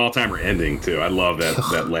 I think it's an all-timer ending too. I love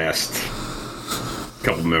that last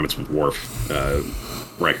couple of moments with Worf,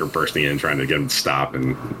 Riker bursting in, trying to get him to stop,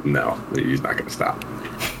 and no, he's not going to stop.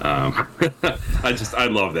 I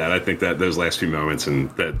love that. I think that those last few moments, and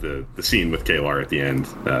that the scene with Kalar at the end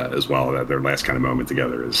as well, that their last kind of moment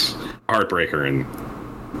together is a heartbreaker, and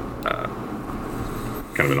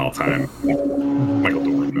kind of an all-time Michael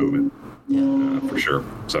Dorn moment for sure.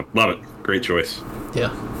 So love it. Great choice.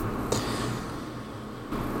 Yeah.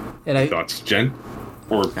 And Thoughts, Jen?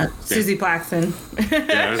 Or Suzie Plakson.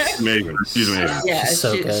 Yeah, it's amazing. She's amazing. Yeah, She's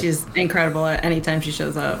so good. she's incredible at any time she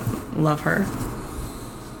shows up. Love her.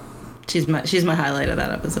 She's my highlight of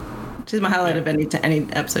that episode. She's my highlight of any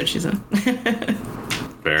episode she's in.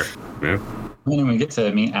 Fair. Yeah. When we get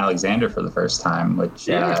to meet Alexander for the first time, which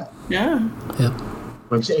Yeah.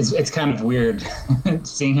 which is it's kind of weird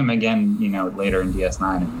seeing him again, later in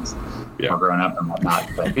DS9, and he's more grown up and whatnot.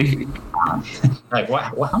 But like,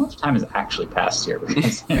 how much time has actually passed here?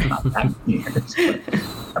 Because not that many years.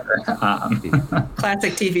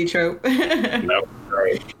 Classic TV trope. Nope.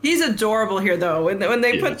 Right. He's adorable here, though. When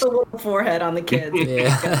they put the little forehead on the kids.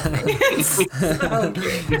 Yeah. It's so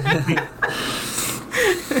cute.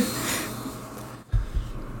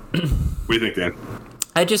 What do you think, Dan?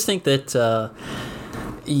 I just think that some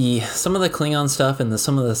of the Klingon stuff and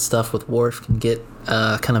some of the stuff with Worf can get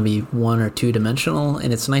kind of be 1 or 2 dimensional,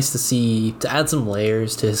 and it's nice to add some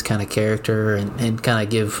layers to his kind of character and kind of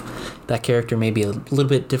give that character maybe a little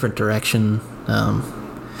bit different direction.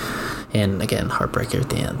 And again, heartbreaker at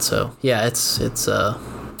the end. So yeah, it's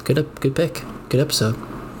good pick, good episode.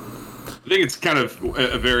 I think it's kind of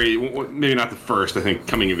a very, maybe not the first, I think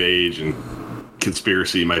coming of age and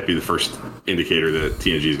conspiracy might be the first indicator that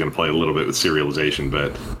TNG is going to play a little bit with serialization,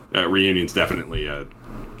 but Reunion's definitely in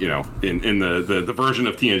the version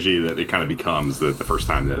of TNG that it kind of becomes the first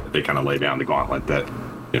time that they kind of lay down the gauntlet that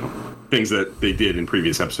things that they did in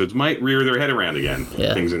previous episodes might rear their head around again.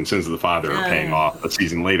 Yeah. Things in Sins of the Father are paying off a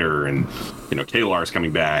season later, and Kalar's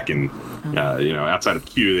coming back, and outside of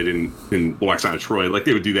Q, they didn't in Black Sign of Troy, like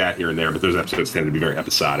they would do that here and there, but those episodes tend to be very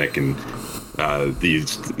episodic, and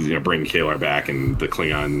these bringing Kalar back and the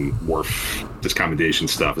Klingon Worf discommendation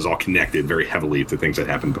stuff is all connected very heavily to things that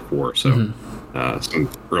happened before. So some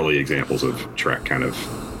early examples of Trek kind of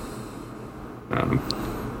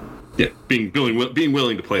being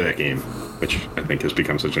willing to play that game, which I think has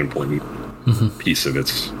become such an important piece of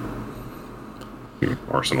its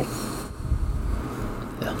arsenal.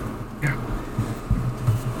 Yeah.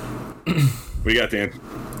 What you got, Dan?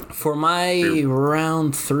 For my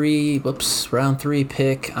round three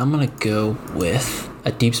pick, I'm gonna go with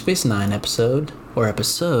a Deep Space Nine episode or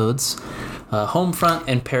episodes, Homefront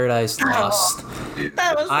and Paradise Lost.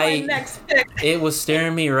 That was my next pick. It was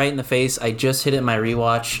staring me right in the face. I just hit it in my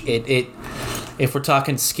rewatch. If we're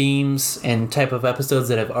talking schemes and type of episodes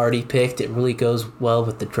that I've already picked, it really goes well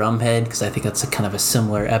with the Drumhead, because I think that's a kind of a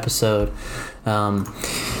similar episode.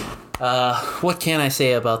 What can I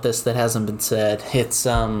say about this that hasn't been said? It's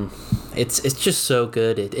just so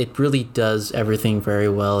good. It really does everything very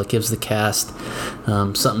well. It gives the cast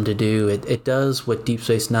something to do. It does what Deep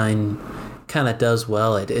Space Nine kind of does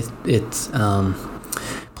well. It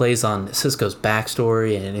plays on Sisko's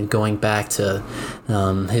backstory and going back to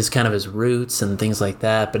his roots and things like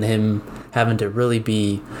that, but him having to really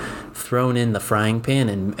be thrown in the frying pan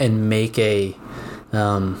and make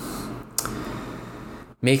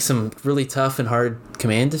makes some really tough and hard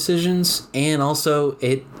command decisions, and also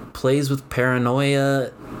it plays with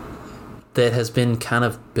paranoia that has been kind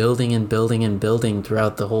of building and building and building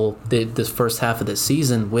throughout this first half of the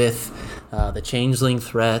season with the changeling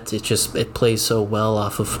threat. It plays so well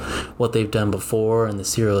off of what they've done before and the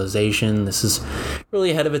serialization. This is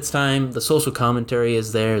really ahead of its time. The social commentary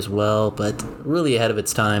is there as well, but really ahead of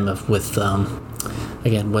its time with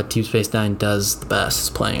again, what Deep Space Nine does the best is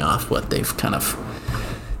playing off what they've kind of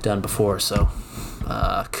done before. So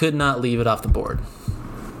could not leave it off the board.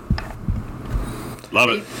 Love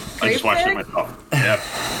it. I just watched it myself. Yeah.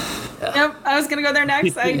 Yep, I was gonna go there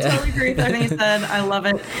next. I totally agree with everything you said. I love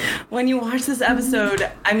it. When you watch this episode,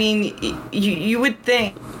 I mean, you would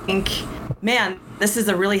think, man, this is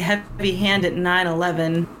a really heavy-handed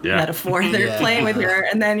 9/11 metaphor they're playing with here,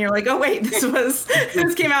 and then you're like, oh wait, this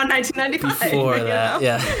came out in 1995. Before that,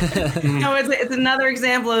 yeah. No, it's another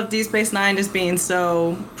example of Deep Space Nine just being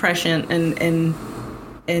so prescient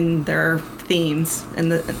in their themes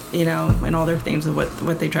and and all their themes of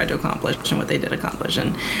what they tried to accomplish and what they did accomplish,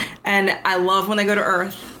 and I love when they go to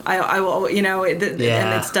Earth. I will, and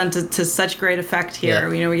it's done to such great effect here.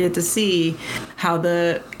 We get to see how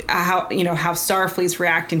Starfleet's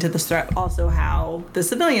reacting to this threat, also how the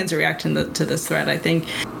civilians are reacting to this threat. I think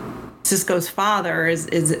Sisko's father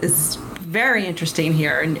is very interesting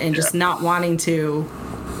here, and just not wanting to,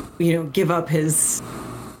 give up his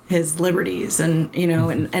liberties and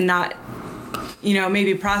not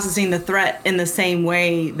maybe processing the threat in the same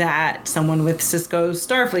way that someone with Sisko's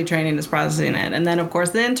Starfleet training is processing it. And then of course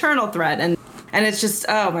the internal threat and it's just,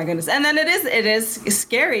 oh my goodness. And then it is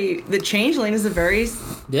scary. The Changeling is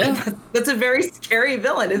that's a very scary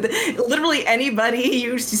villain. Literally anybody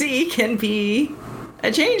you see can be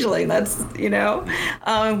a changeling. That's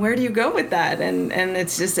where do you go with that? And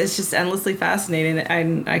it's just endlessly fascinating.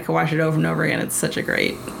 I could watch it over and over again. It's such a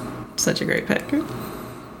great pick.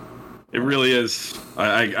 It really is.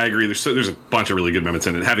 I agree. There's a bunch of really good moments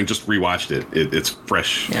in it. Having just rewatched it, it's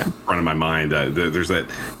fresh in front of my mind. There's that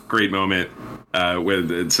great moment where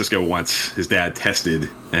Sisko wants his dad tested,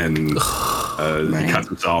 and he cuts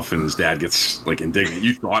himself, and his dad gets like indignant.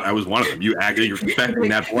 You thought I was one of them. You're expecting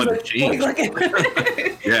that blood to change.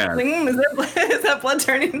 Yeah. Is that blood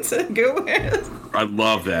turning into goo? I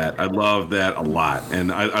love that. I love that a lot,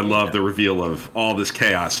 and I love the reveal of all this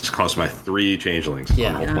chaos caused by 3 changelings on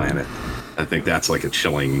the whole planet. I think that's like a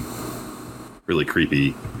chilling, really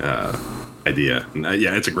creepy idea. And,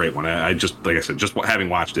 it's a great one. I just, like I said, just having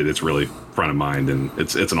watched it, it's really front of mind, and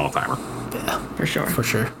it's an all-timer. Yeah, for sure.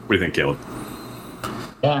 What do you think, Caleb?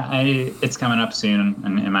 Yeah, it's coming up soon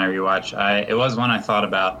in my rewatch. It was one I thought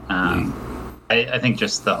about. I think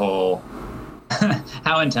just the whole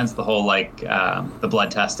how intense the whole the blood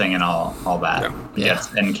testing and all that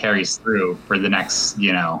gets and carries through for the next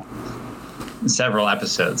several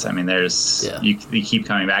episodes. I mean, there's you keep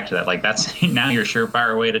coming back to that. Like that's now your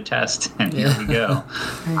surefire way to test, and here we go.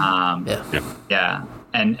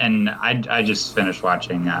 And I just finished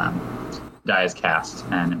watching Dia's Cast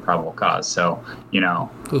and Improbable Cause. So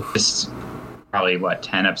just probably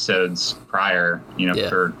 10 episodes prior,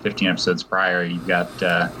 for 15 episodes prior, you've got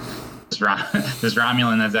this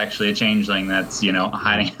Romulan that's actually a changeling that's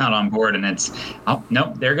hiding out on board, and it's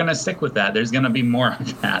they're gonna stick with that. There's gonna be more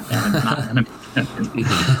of that, and it's not gonna be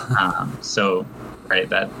good. So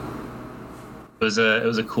that it was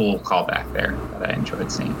a cool callback there that I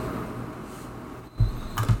enjoyed seeing.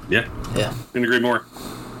 Yeah couldn't agree more.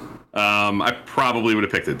 I probably would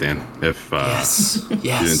have picked it, Dan, if you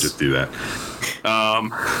didn't just do that.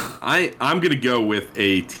 I'm gonna go with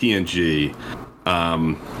a TNG.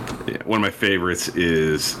 One of my favorites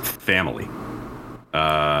is Family.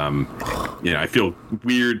 I feel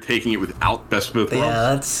weird taking it without Best of Both Worlds.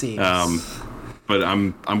 Yeah, that seems. But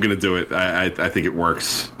I'm gonna do it. I think it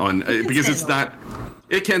works because it's not.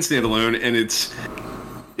 It can stand alone, and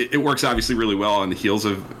it works obviously really well on the heels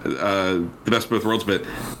of the Best of Both Worlds. But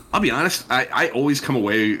I'll be honest, I always come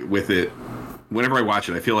away with it. Whenever I watch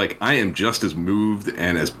it, I feel like I am just as moved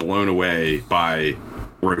and as blown away by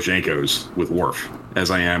Rozhenko's with Worf as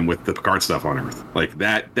I am with the Picard stuff on Earth. Like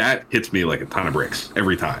that hits me like a ton of bricks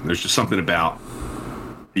every time. There's just something about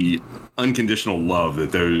the unconditional love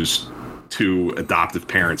that those 2 adoptive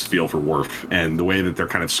parents feel for Worf, and the way that they're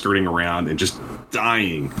kind of skirting around and just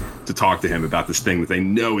dying to talk to him about this thing that they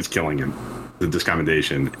know is killing him, the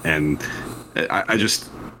discommendation. And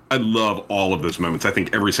I love all of those moments. I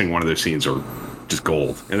think every single one of those scenes are just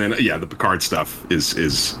gold. And then the Picard stuff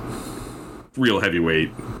is real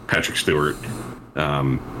heavyweight. Patrick Stewart,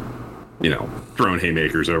 throwing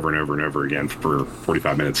haymakers over and over and over again for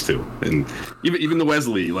 45 minutes too. And even the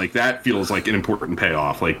Wesley, like, that feels like an important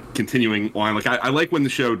payoff, like continuing on. Like, I like when the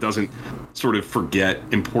show doesn't sort of forget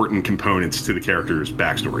important components to the characters'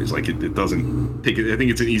 backstories. Like, it doesn't take it. I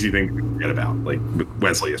think it's an easy thing to forget about, like with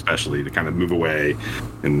Wesley especially, to kind of move away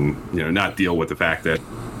and not deal with the fact that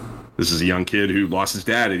this is a young kid who lost his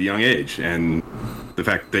dad at a young age, and the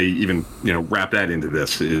fact they even wrap that into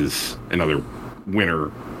this is another winner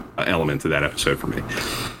element to that episode for me.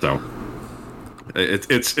 So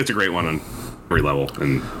it's a great one on every level,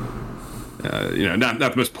 and not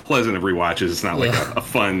the most pleasant of rewatches. It's not like a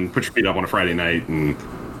fun put your feet up on a Friday night and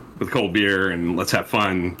with a cold beer and let's have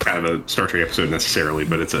fun kind of a Star Trek episode necessarily,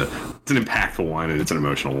 but it's an impactful one, and it's an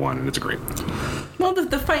emotional one, and it's a great one. Well,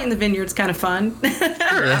 the fight in the vineyard's kind of fun.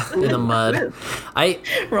 In the mud.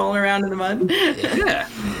 Rolling around in the mud. Yeah.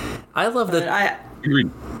 I love that.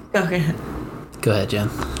 Okay. Go ahead, Jen.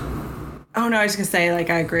 Oh no, I was gonna say, like,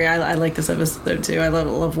 I agree. I like this episode too. I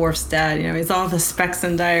love Worf's dad. He's all the specs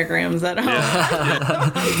and diagrams that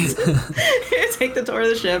take the tour of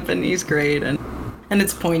the ship, and he's great, and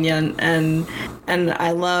it's poignant, and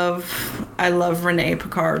I love Renee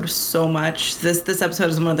Picard so much. This episode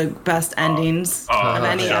is one of the best endings of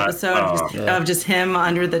any episode of just him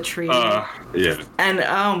under the tree. Yeah. And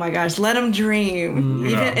oh my gosh, let him dream.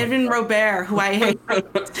 Even Robert, who I hate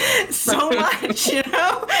so much,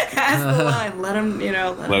 has the line, let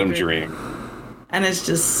him dream. And it's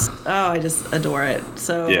just, I just adore it.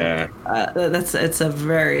 So yeah, it's a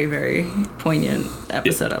very, very poignant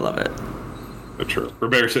episode. I love it. True.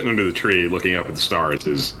 Robert sitting under the tree looking up at the stars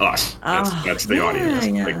is us. That's the audience.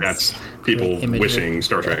 Yes. Like, that's people wishing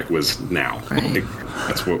Star Trek was now. Right. Like,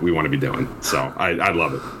 that's what we want to be doing. So I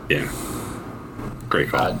love it. Yeah. Great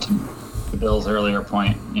call. To Bill's earlier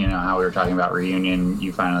point, how we were talking about reunion,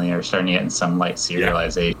 you finally are starting to get some light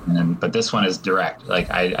serialization, but this one is direct. Like,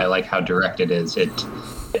 I like how direct it is. It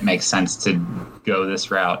makes sense to go this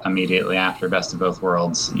route immediately after Best of Both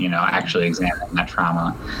Worlds, actually examining that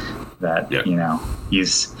trauma that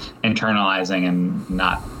he's internalizing and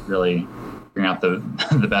not really figuring out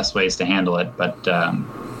the best ways to handle it. But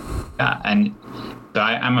and so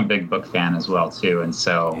I'm a big book fan as well too, and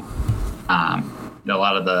so a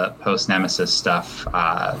lot of the post Nemesis stuff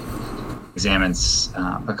examines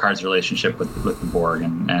Picard's relationship with the Borg,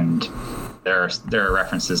 and there are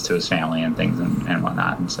references to his family and things and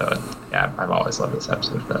whatnot, and so I've always loved this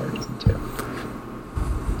episode for that reason too.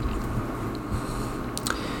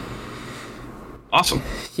 Awesome.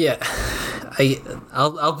 Yeah,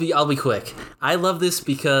 I'll be quick. I love this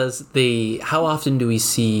because how often do we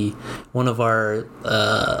see one of our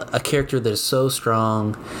a character that is so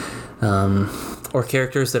strong, or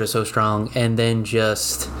characters that are so strong, and then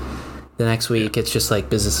just the next week it's just like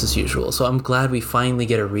business as usual. So I'm glad we finally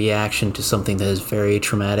get a reaction to something that is very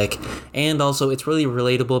traumatic, and also it's really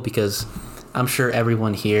relatable because I'm sure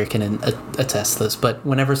everyone here can attest to this, but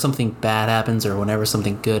whenever something bad happens or whenever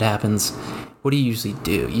something good happens, what do you usually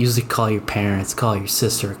do? You usually call your parents, call your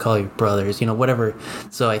sister, call your brothers, whatever.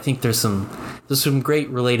 So I think there's some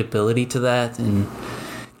great relatability to that, and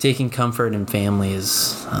taking comfort in family is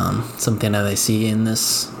something that I see in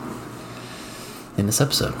this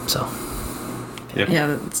episode. So yeah,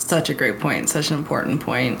 that's such a great point, such an important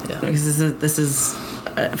point. Yeah. Because this is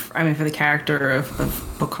for the character of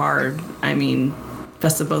Picard,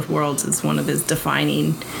 Best of Both Worlds is one of his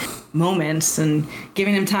defining moments, and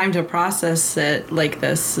giving him time to process it like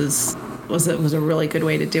this was a really good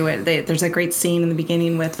way to do it. There's a great scene in the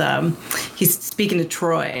beginning with he's speaking to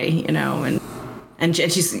Troy, and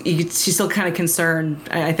she's still kind of concerned,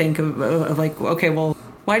 I think, of like, okay, well,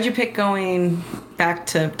 why'd you pick going back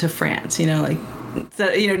to France? Just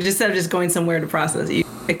instead of just going somewhere to process, you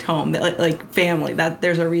picked home, like family. That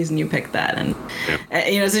there's a reason you picked that, and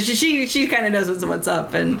so she kind of knows what's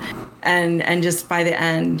up, and just by the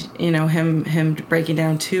end, him breaking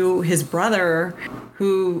down to his brother,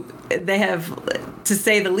 who they have, to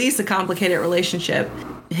say the least, a complicated relationship.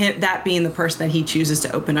 That being the person that he chooses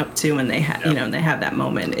to open up to, and they have that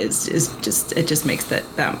moment is just makes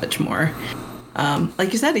that much more.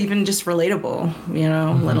 Like you said, even just relatable,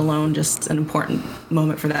 let alone just an important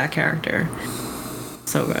moment for that character.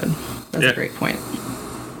 So good. That's a great point.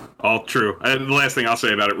 All true. And the last thing I'll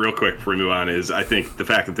say about it real quick before we move on is I think the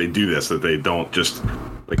fact that they do this, that they don't just,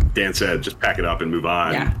 like Dan said, just pack it up and move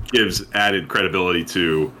on, gives added credibility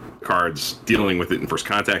to Picard's dealing with it in First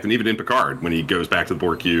Contact, and even in Picard when he goes back to the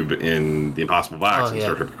Borg cube in the Impossible Box and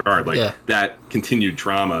Star Trek Picard. That continued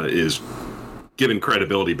trauma given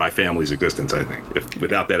credibility by Family's existence, I think. If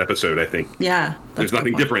without that episode, I think Yeah. there's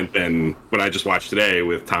nothing different than what I just watched today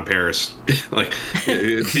with Tom Paris, like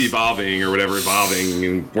it's evolving or whatever, evolving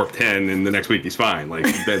in Warp 10, and the next week he's fine. Like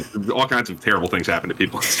all kinds of terrible things happen to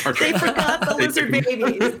people in Star They Trek. forgot the lizard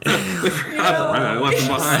babies. I left them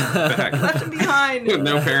behind. Back. Left them behind.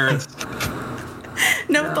 No parents.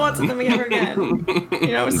 No thoughts of them ever again. You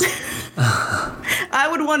know, I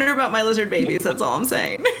would wonder about my lizard babies. That's all I'm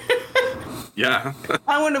saying. Yeah.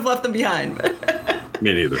 I wouldn't have left them behind. But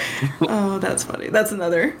Me neither. oh, that's funny. That's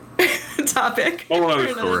another topic. Whole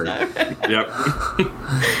other for another story. time. Yep.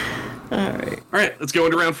 All right. All right, let's go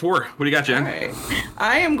into round 4. What do you got, Jen? All right.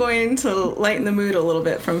 I am going to lighten the mood a little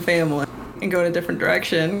bit from Family and go in a different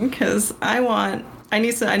direction because I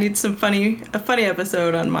need a funny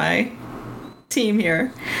episode on my team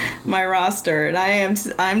here, my roster, and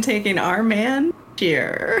I'm taking our man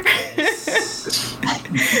Bashir,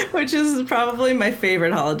 which is probably my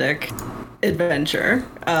favorite holodeck adventure.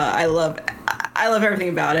 I love everything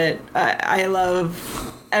about it. I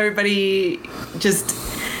love everybody just,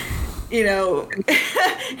 you know,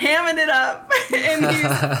 hamming it up in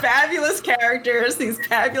these fabulous characters, these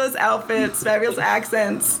fabulous outfits, fabulous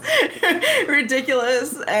accents,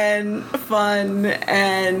 ridiculous and fun,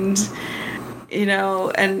 and you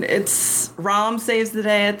know, and it's Rom saves the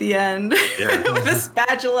day at the end with a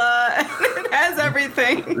spatula, and it has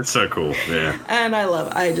everything. It's so cool. Yeah. And I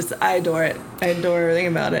adore it. I adore everything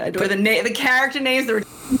about it. I adore the character names they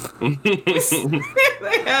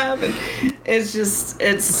have. And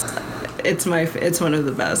it's one of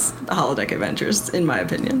the best holodeck adventures in my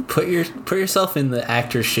opinion. Put yourself in the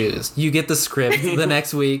actor's shoes. You get the script the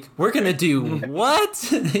next week. We're gonna do what?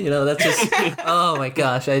 You know, that's just, oh my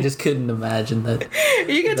gosh, I just couldn't imagine that.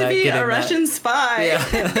 You get to be a Russian spy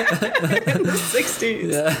in the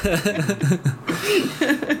 60s.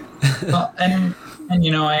 Yeah. Well, and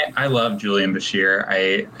you know, I love Julian Bashir.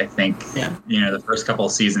 I think, you know, the first couple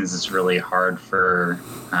of seasons is really hard for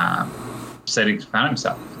Sadie to find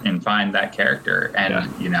himself and find that character. And,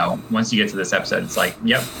 you know, once you get to this episode, it's like,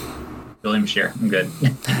 yep, Julian Bashir, I'm good.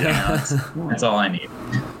 That's all I need.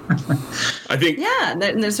 I think. Yeah, and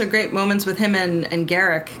there's some great moments with him and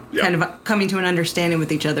Garrick kind of coming to an understanding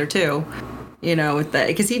with each other, too. You know, with that,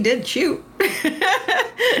 because he did shoot.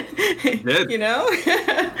 He did. You know?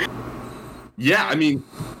 Yeah, I mean,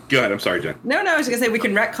 go ahead. I'm sorry, Jen. No, I was going to say we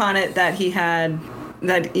can retcon it that he had,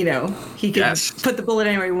 that, you know, he can put the bullet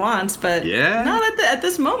anywhere he wants, but not at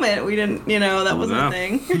this moment. We didn't, you know, that wasn't a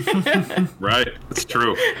thing. Right. It's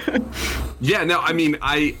true. Yeah, no, I mean,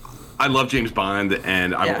 I love James Bond,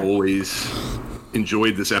 and I've always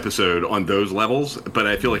enjoyed this episode on those levels, but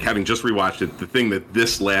I feel like having just rewatched it, the thing that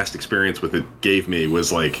this last experience with it gave me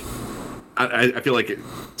was like, I feel like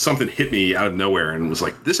something hit me out of nowhere and was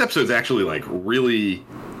like, this episode's actually like really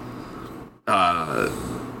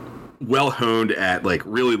well honed at like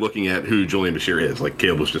really looking at who Julian Bashir is, like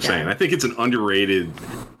Caleb was just saying. I think it's an underrated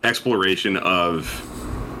exploration of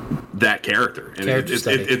that character, and it's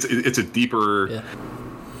a deeper.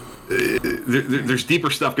 There's deeper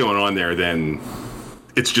stuff going on there than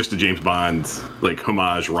it's just a James Bond like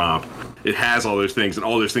homage romp. It has all those things, and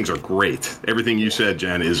all those things are great. Everything you said,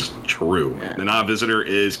 Jen, is true. The Na'vi Visitor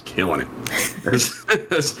is killing it as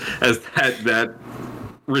that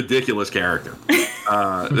ridiculous character.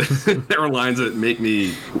 There are lines that make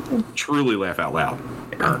me truly laugh out loud,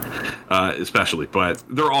 especially. But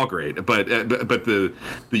they're all great. But the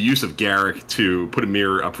use of Garrick to put a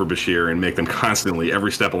mirror up for Bashir and make them constantly,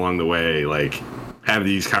 every step along the way, like have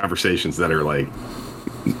these conversations that are like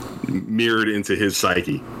mirrored into his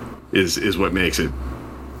psyche is what makes it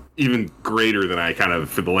even greater than I kind of,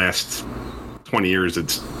 for the last 20 years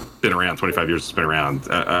it's been around, 25 years it's been around.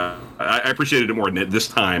 I appreciated it more this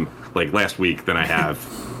time, like last week, than I have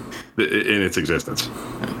in its existence.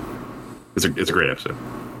 It's a great episode.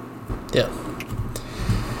 Yeah.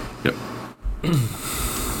 Yep.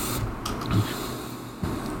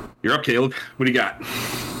 You're up, Caleb. What do you got?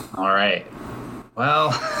 All right. Well,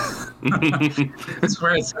 that's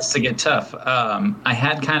where it starts to get tough. I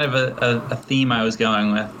had kind of a theme I was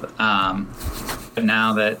going with, but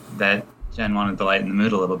now that Jen wanted to lighten the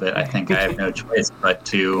mood a little bit, I think I have no choice but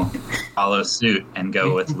to follow suit and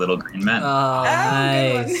go with Little Green Men. Oh,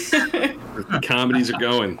 nice. The comedies are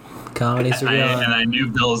going. Comedies are going. And I knew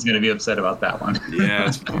Bill was going to be upset about that one.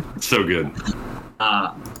 Yeah, it's so good.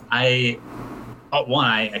 I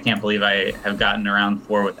can't believe I have gotten around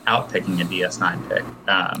 4 without picking a DS9 pick.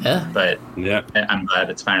 But I'm glad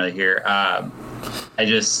it's finally here. I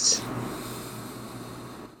just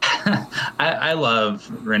I love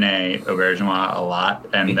Renee Auberjonois a lot,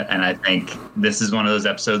 and I think this is one of those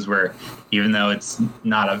episodes where, even though it's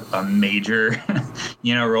not a major,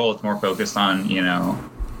 role, it's more focused on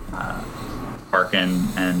Parkin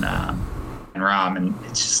and Rom, and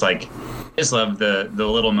it's just like, I just love the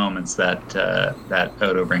little moments that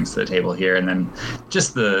Odo brings to the table here, and then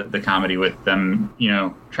just the comedy with them,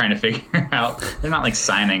 trying to figure out, they're not like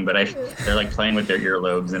signing, but they're like playing with their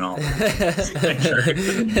earlobes and all.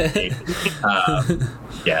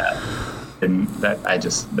 And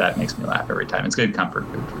that makes me laugh every time. It's good comfort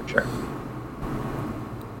food for sure.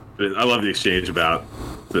 I love the exchange about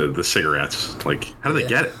the cigarettes. Like, how do they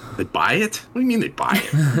get it? They buy it? What do you mean they buy it?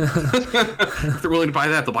 If they're willing to buy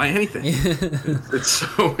that, they'll buy anything. It's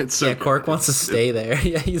so. Yeah, Quark wants to stay there.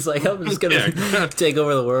 Yeah, he's like, I'm just gonna take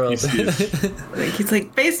over the world. He's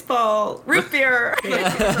like, baseball, root beer.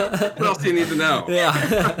 What else do you need to know? Yeah.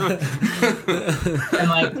 And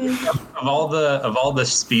like, of all the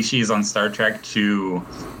species on Star Trek to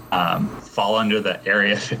fall under the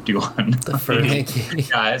Area 51 The Ferengi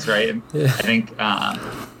guys, right? Yeah. I think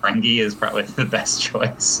Ferengi is probably the best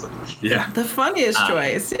choice. Yeah, the funniest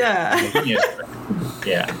choice. Yeah.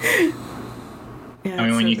 Yeah. I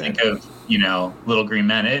mean, when you think of Little Green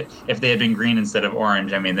Men, if they had been green instead of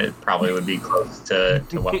orange, I mean, it probably would be close to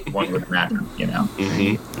what one would imagine.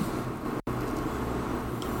 Mm-hmm.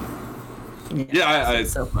 Yeah,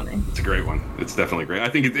 it's so funny. It's a great one. It's definitely great. I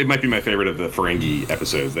think it might be my favorite of the Ferengi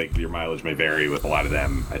episodes. Your mileage may vary with a lot of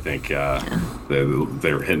them. I think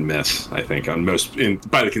they're hit and miss. I think on most,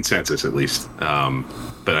 by the consensus at least.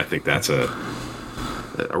 But I think that's a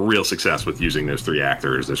real success with using those three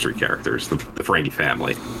actors, those three characters, the Ferengi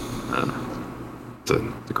family. It's a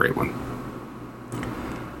great one.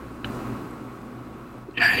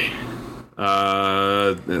 Yay.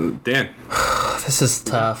 Dan. This is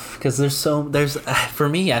tough because there's for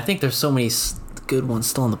me, I think there's so many good ones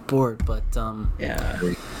still on the board, but I'm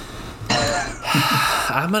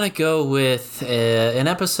gonna go with an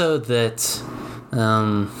episode that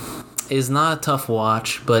is not a tough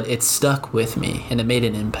watch, but it stuck with me and it made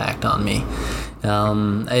an impact on me.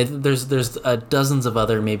 There's dozens of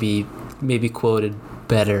other maybe quoted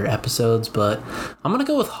better episodes, but I'm gonna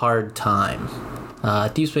go with Hard Time.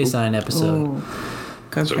 Deep Space Nine episode. Ooh.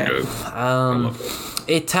 Okay. So good.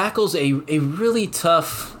 It tackles a really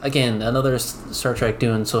tough, again, another Star Trek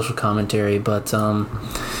doing social commentary, but a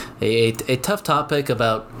tough topic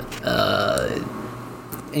about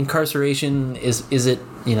incarceration. Is it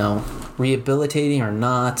rehabilitating or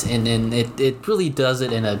not? And it really does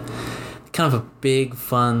it in a kind of a big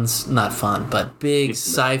big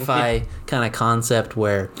sci-fi kind of concept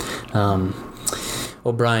where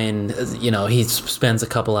O'Brien, he spends a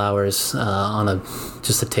couple hours on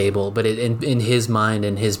just a table, but in his mind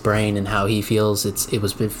and his brain and how he feels, it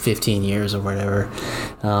was 15 years or whatever,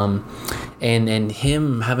 and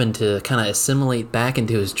him having to kind of assimilate back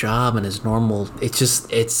into his job and his normal.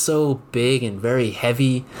 It's so big and very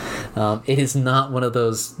heavy. It is not one of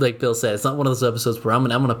those, like Bill said, it's not one of those episodes where I'm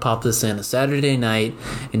gonna pop this in a Saturday night,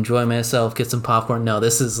 enjoy myself, get some popcorn. No,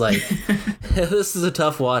 this is like this is a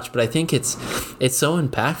tough watch, but I think it's so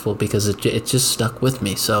impactful because it just stuck with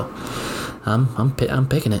me. So I'm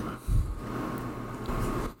picking it.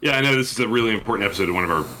 Yeah, I know this is a really important episode of one of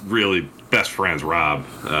our really best friends, Rob.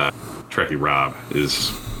 Trekkie Rob is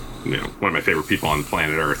one of my favorite people on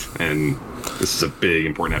planet Earth, and this is a big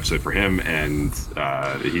important episode for him, and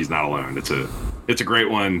he's not alone. It's a great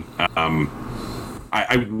one.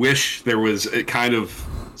 I wish there was a kind of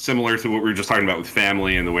similar to what we were just talking about with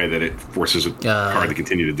family and the way that it forces Picard to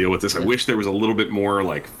continue to deal with this. I wish there was a little bit more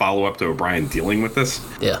like follow up to O'Brien dealing with this.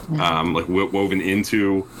 Yeah. Like woven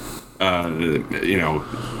into the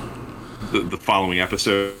following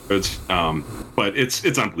episodes. But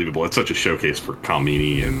it's unbelievable. It's such a showcase for Colm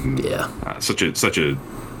Meaney and such a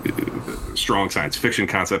strong science fiction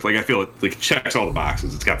concept. Like, I feel it checks all the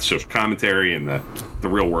boxes. It's got the social commentary and the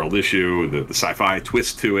real world issue, the sci-fi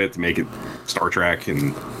twist to it to make it Star Trek,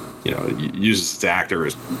 and uses its actor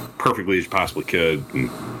as perfectly as you possibly could. And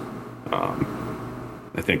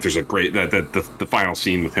I think there's a great that the final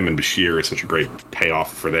scene with him and Bashir is such a great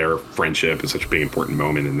payoff for their friendship. It's such a big important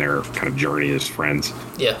moment in their kind of journey as friends.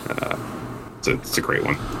 Yeah. It's a great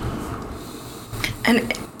one.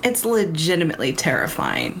 And it's legitimately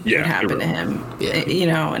terrifying what happened to him.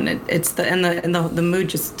 Yeah. And it's the mood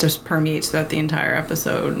just permeates throughout the entire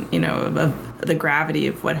episode, of the gravity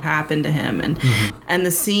of what happened to him, and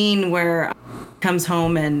the scene where he comes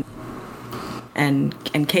home and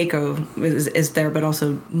Keiko is there, but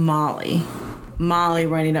also Molly Molly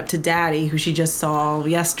running up to Daddy, who she just saw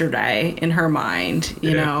yesterday in her mind,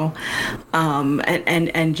 you know,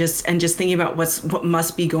 and just thinking about what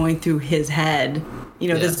must be going through his head, you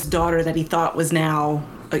know, this daughter that he thought was now,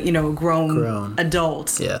 you know, a grown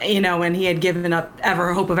adult, you know, and he had given up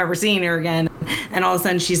hope of ever seeing her again. And all of a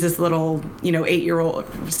sudden she's this little, you know, 8-year-old,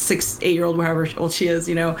 8-year-old, whatever old she is,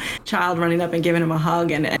 you know, child running up and giving him a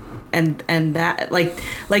hug. And that,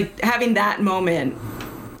 like having that moment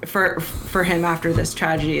for him after this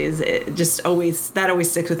tragedy is always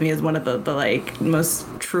sticks with me as one of the like most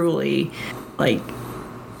truly like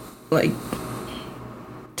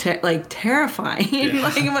terrifying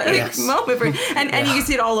moment for, and you can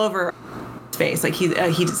see it all over his face. Like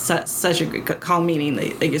he's such a good calm meaning,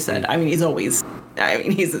 like you said. I mean, he's a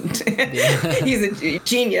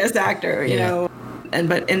genius actor, you know.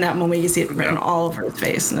 But in that moment, you see it written all over his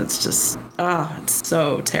face, and it's just it's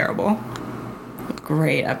so terrible.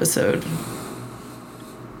 Great episode.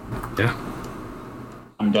 Yeah.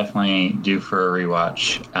 I'm definitely due for a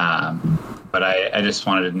rewatch. But I just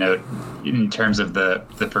wanted to note, in terms of the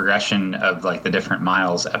progression of like the different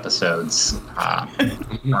Miles episodes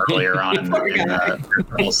earlier on in the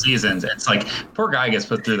whole seasons, it's like poor guy gets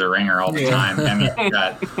put through the ringer all the time. I mean,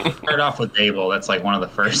 you start off with Abel. That's like one of the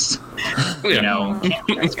first, you know,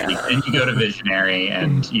 and you go to Visionary,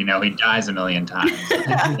 and you know he dies a million times.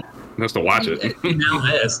 Has to watch it.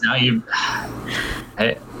 Now you.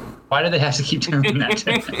 Why do they have to keep doing that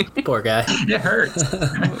to him? Poor guy. It hurts.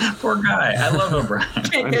 Poor guy. I love O'Brien.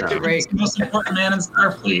 He's the most important man in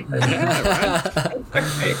Starfleet.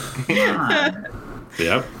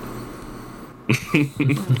 Yep.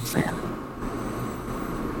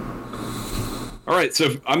 All right,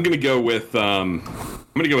 so I'm going to go with an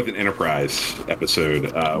Enterprise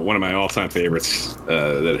episode. One of my all-time favorites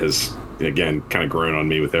that has, again, kind of grown on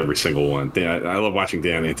me with every single one. I love watching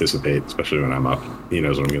Dan anticipate, especially when I'm up. He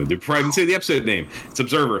knows what I'm going to do. Before I even say the episode name, it's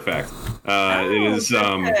Observer Effect. It is.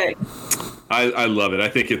 I love it. I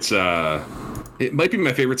think it might be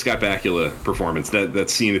my favorite Scott Bakula performance. That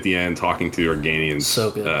scene at the end talking to the Organians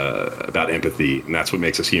about empathy, and that's what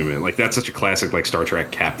makes us human. Like that's such a classic, like Star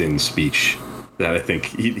Trek captain speech. That I think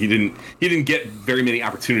he didn't get very many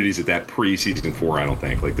opportunities at that pre-season 4. I don't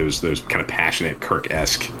think like those kind of passionate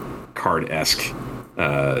Kirk-esque, Card-esque,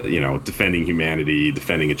 defending humanity,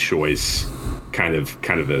 defending a choice, kind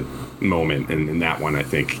of a moment. And in that one, I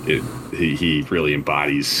think he really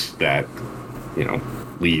embodies that,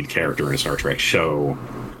 lead character in a Star Trek show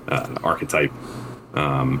archetype.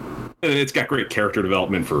 And it's got great character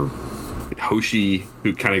development for Hoshi,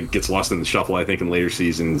 who kind of gets lost in the shuffle, I think, in later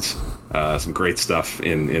seasons. Some great stuff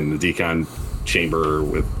in the decon chamber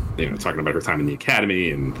with, talking about her time in the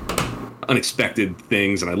academy and unexpected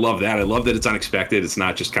things. And I love that. I love that it's unexpected. It's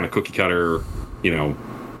not just kind of cookie cutter,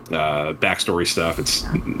 backstory stuff. It's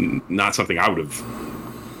not something I would have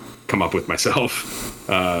come up with myself,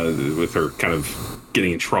 with her kind of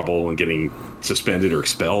getting in trouble and getting suspended or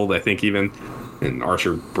expelled, I think, even. And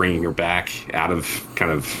Archer bringing her back out of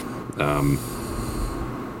kind of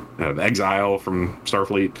exile from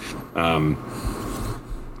Starfleet.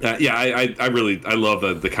 I love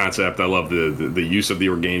the concept. I love the use of the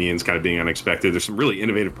Organians kind of being unexpected. There's some really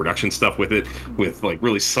innovative production stuff with it, with like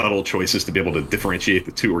really subtle choices to be able to differentiate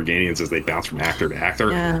the two Organians as they bounce from actor to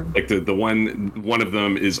actor. Yeah. Like the one of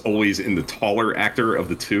them is always in the taller actor of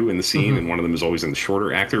the two in the scene, and one of them is always in the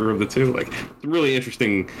shorter actor of the two. Like really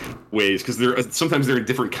interesting ways, because sometimes there are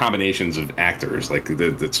different combinations of actors. Like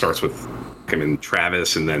that starts with him and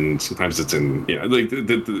Travis, and then sometimes it's in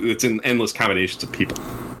it's in endless combinations of people.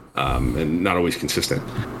 And not always consistent.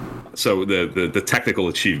 So the technical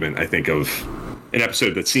achievement, I think, of an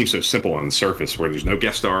episode that seems so simple on the surface, where there's no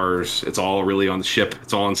guest stars, it's all really on the ship,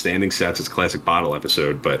 it's all on standing sets, it's a classic bottle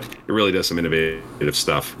episode, but it really does some innovative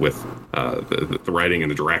stuff with the writing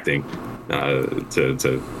and the directing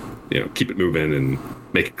to keep it moving and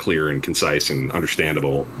make it clear and concise and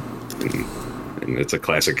understandable. And it's a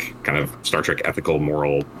classic kind of Star Trek ethical,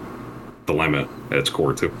 moral dilemma at its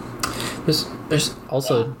core too. There's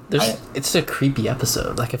also it's a creepy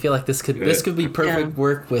episode. Like I feel like this could be perfect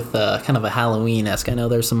work with kind of a Halloween-esque. I know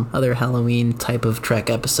there's some other Halloween type of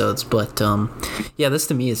Trek episodes, but this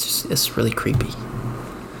to me it's really creepy.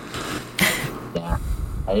 Yeah,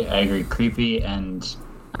 I agree. Creepy, and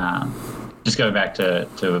just going back to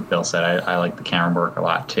what Bill said, I like the camera work a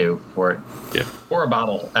lot too. For a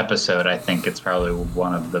bottle episode, I think it's probably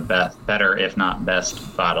one of the better, if not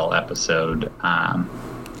best, bottle episode. I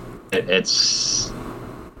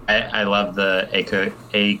love the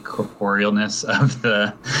acorporealness of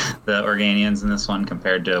the Organians in this one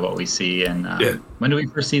compared to what we see in when do we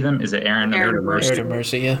first see them? Is it Aaron of Mercy?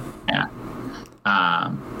 Mercy, yeah.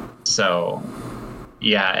 So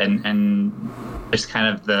yeah, and there's kind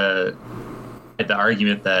of the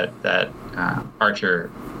argument that Archer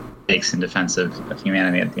takes in defense of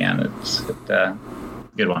humanity at the end. It's a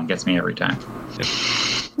good one. Gets me every time.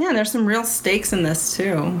 Yeah, there's some real stakes in this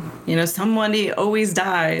too. Somebody always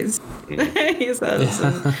dies. He says,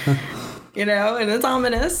 and, and it's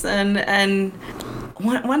ominous. And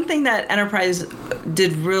one thing that Enterprise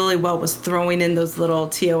did really well was throwing in those little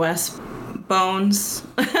TOS bones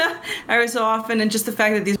every so often, and just the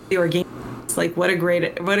fact that these are the organics. Like, what a great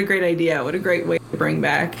idea! What a great way to bring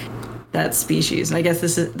back that species. And I guess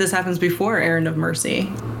this happens before Errand of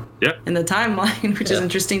Mercy. Yep. In the timeline, which is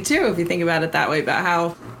interesting too, if you think about it that way, about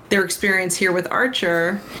how their experience here with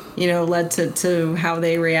Archer, led to how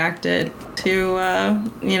they reacted to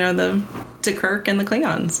to Kirk and the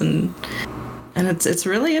Klingons, and it's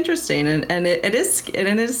really interesting, and it is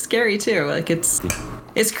scary too. Like it's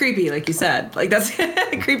creepy, like you said. Like that's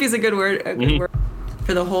creepy is a good word. A good word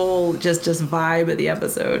for the whole just vibe of the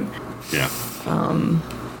episode. Yeah.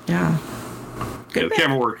 Yeah. Yeah, the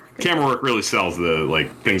camera work really sells the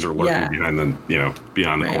things are lurking behind the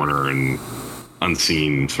beyond the corner and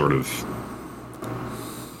unseen sort of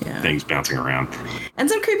things bouncing around. And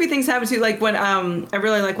some creepy things happen too, like when I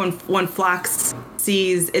really like when Phlox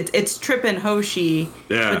sees it's Trip and Hoshi,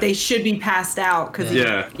 but they should be passed out because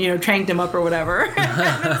tranked him up or whatever.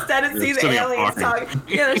 Instead it sees aliens talking.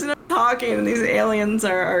 Yeah, there's no talking, and these aliens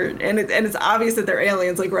are and it's obvious that they're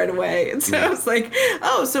aliens right away. And so it's like,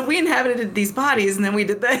 oh, so we inhabited these bodies and then we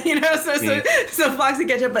did that, so Phlox would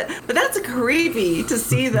catch up, but that's creepy to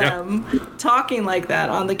see them talking like that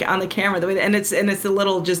on the camera, the way and it's a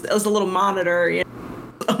little monitor,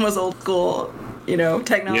 almost old school,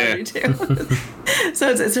 technology too. So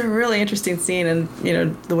it's a really interesting scene, and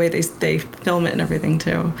the way they film it and everything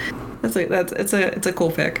too. It's a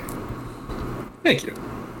cool pick. Thank you.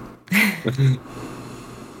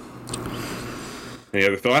 Any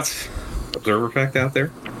other thoughts? Observer fact out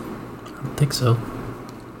there? I don't think so. All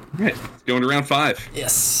right, going to round 5.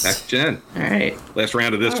 Yes. Back to Jen. All right. Last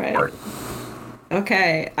round of this part.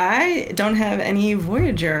 Okay, I don't have any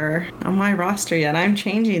Voyager on my roster yet. I'm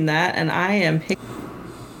changing that, and I am picking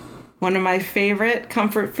one of my favorite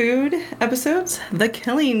comfort food episodes, The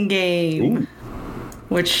Killing Game. Ooh.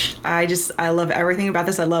 Which I love everything about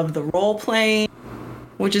this. I love the role playing,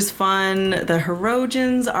 which is fun. The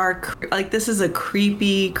Herodians are this is a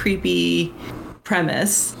creepy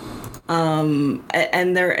premise. And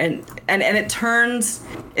it turns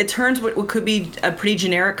what could be a pretty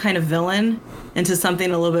generic kind of villain into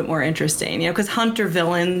something a little bit more interesting, because Hunter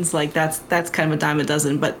villains, that's kind of a dime a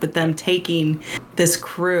dozen, but them taking this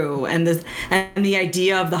crew and the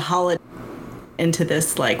idea of the holiday into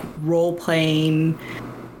this role playing,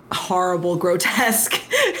 horrible, grotesque,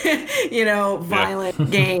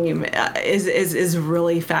 violent game is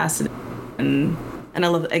really fascinating. And I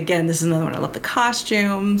love, again, this is another one. I love the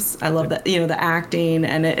costumes. I love that, the acting,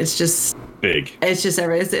 and it's just big. It's just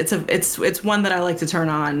it's one that I like to turn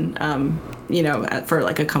on, for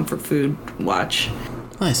a comfort food watch.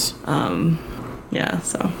 Nice. So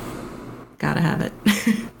gotta have it.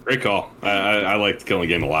 Great call. I like the Killing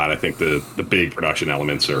Game a lot. I think the big production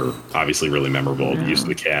elements are obviously really memorable. The use of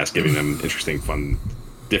the cast, giving them interesting, fun,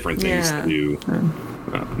 different things to do.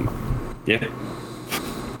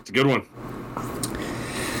 It's a good one.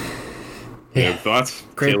 Any thoughts?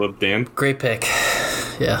 Great, Caleb, Dan? Great pick.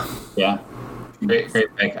 Yeah. Great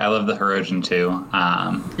pick. I love the Herodian too.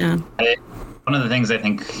 One of the things I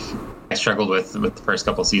think I struggled with the first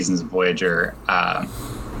couple seasons of Voyager,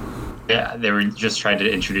 they were just trying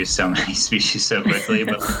to introduce so many species so quickly,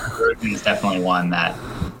 but the Herodian is definitely one that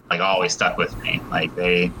always stuck with me. I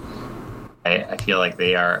feel like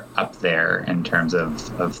they are up there in terms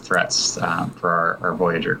of threats for our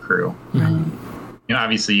Voyager crew. Mm-hmm.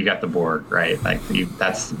 Obviously you got the Borg, right?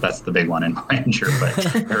 That's the big one in Voyager, but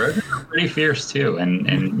Herodians are pretty fierce too,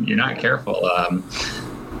 and you're not careful,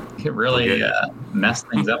 you can really mess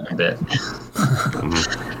things up a bit.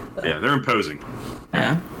 Yeah, they're imposing.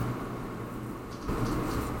 Yeah.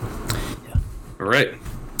 All right.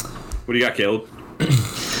 What do you got, Caleb?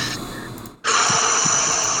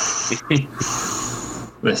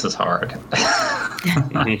 This is hard.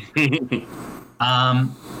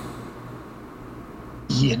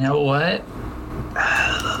 You know what?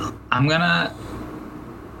 I'm gonna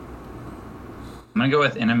go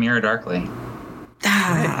with In a Mirror Darkly.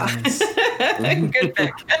 Good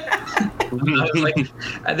pick.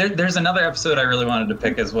 There's another episode I really wanted to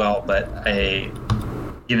pick as well, but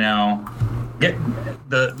get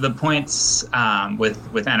the points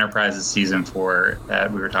with Enterprise's season 4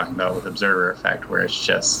 that we were talking about with Observer Effect, where it's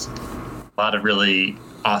just a lot of really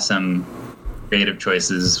awesome creative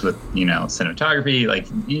choices with, cinematography. Like,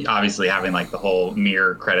 obviously having like the whole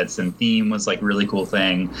mirror credits and theme was like really cool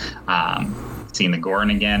thing. Seeing the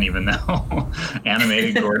Gordon again, even though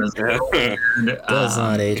animated Gordon is does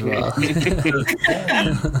not age well.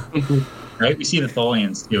 Right, we see the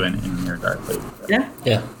Tholians too in Mirror Darkly. Yeah.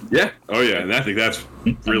 Oh yeah, and I think that's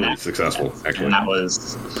really successful. Actually, and that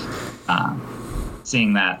was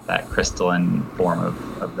seeing that crystalline form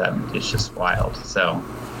of them is just wild. So,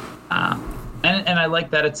 and I like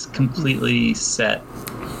that it's completely set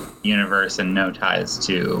universe and no ties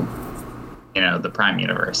to the Prime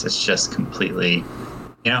universe. It's just completely,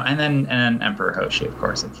 and then Emperor Hoshi, of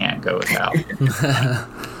course, it can't go without.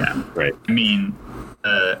 Right. I mean,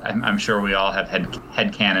 I'm sure we all have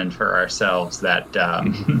headcanon for ourselves that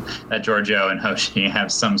that Giorgio and Hoshi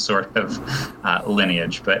have some sort of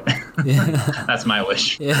lineage, but that's my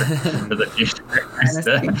wish for the future, is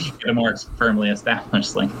to get a more firmly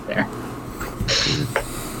established link there.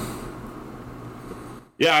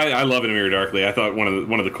 Yeah, I love it in Mirror Darkly. I thought one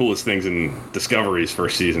of the coolest things in Discovery's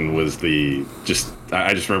first season was I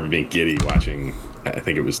just remember being giddy watching. I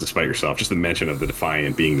think it was Despite Yourself, just the mention of the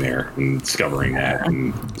Defiant being there and discovering that,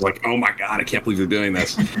 and like, oh my god, I can't believe they're doing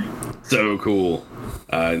this. So cool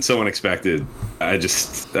and so unexpected. I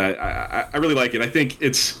really like it. I think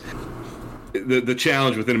it's the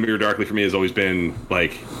challenge within Mirror Darkly for me has always been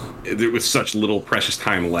like, there was such little precious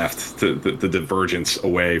time left to the divergence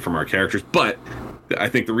away from our characters, but I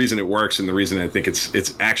think the reason it works and the reason I think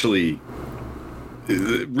it's actually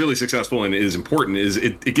really successful and is important is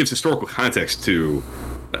it gives historical context to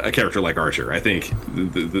a character like Archer. I think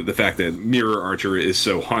the fact that Mirror Archer is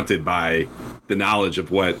so haunted by the knowledge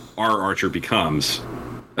of what our Archer becomes,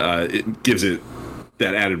 it gives it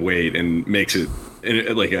that added weight and makes it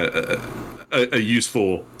like a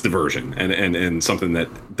useful diversion and something that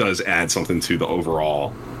does add something to the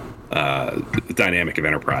overall dynamic of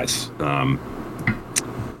Enterprise.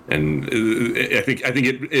 And I think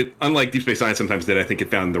it unlike Deep Space Nine sometimes did, I think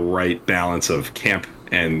it found the right balance of camp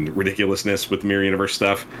and ridiculousness with the Mirror Universe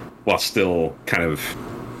stuff, while still kind of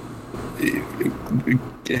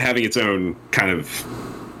having its own kind of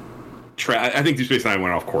I think Deep Space Nine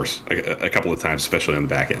went off course a couple of times, especially on the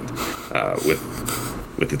back end,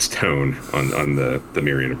 with its tone on the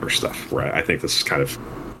Mirror Universe stuff. Where I think this is kind of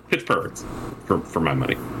pitch perfect for my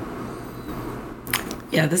money.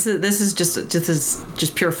 Yeah, this is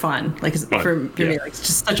just pure fun. Like for me, like it's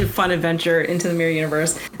just such a fun adventure into the Mirror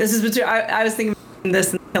Universe. This is I was thinking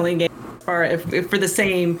this in the Killing Game, if for the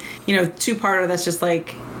same two-parter that's just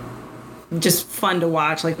like just fun to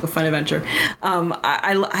watch, like a fun adventure.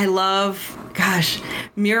 I love,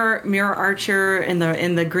 Mirror Archer in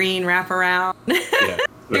the green wraparound. Yeah.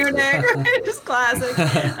 Just classic.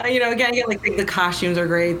 Again, like the costumes are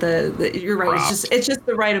great. You're right. It's just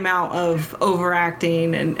the right amount of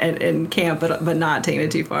overacting and camp, but not taking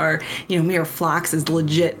it too far. Mirror Phlox is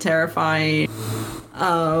legit terrifying.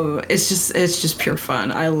 It's just pure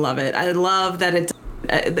fun. I love it. I love that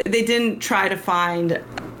they didn't try to find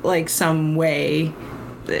like some way,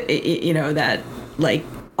 that like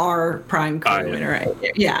our Prime crew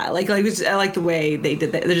I like the way they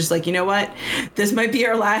did that. They're just like, you know what, this might be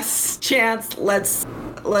our last chance. Let's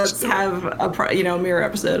have a mirror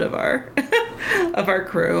episode of our of our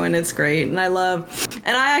crew, and it's great. And I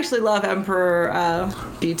actually love Emperor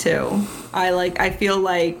B2. I feel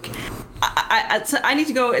like I need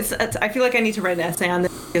to go. I feel like I need to write an essay on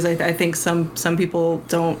this, because I think some people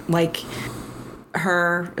don't like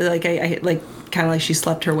her. Like I like. Kind of like she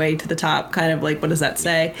slept her way to the top, kind of like, what does that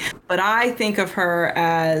say? But I think of her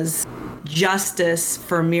as Justice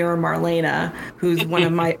for Mirror Marlena, who's one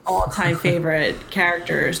of my all-time favorite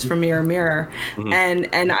characters from Mirror Mirror. Mm-hmm.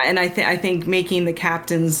 And I think making the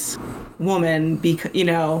captain's woman take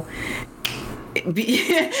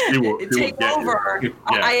over. Yeah.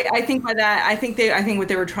 I think by that, I think what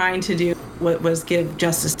they were trying to do was give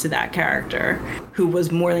justice to that character, who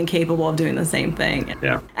was more than capable of doing the same thing.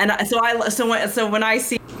 Yeah. And so when I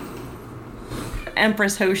see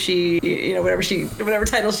Empress Hoshi, whatever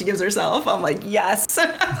title she gives herself, I'm like, yes,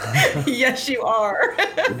 yes, you are.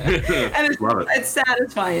 And it's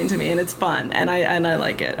satisfying to me, and it's fun, and I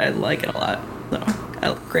like it. I like it a lot.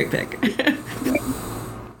 So, great pick.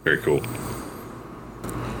 Very cool.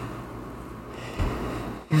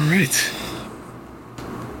 All right.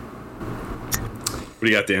 What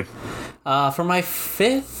do you got, Dan? For my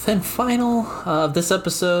fifth and final of this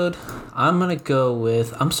episode, I'm going to go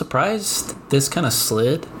with... I'm surprised this kind of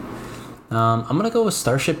slid. I'm going to go with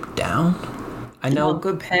Starship Down. I know. Oh,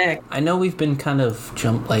 good pick. I know we've been kind of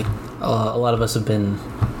a lot of us have been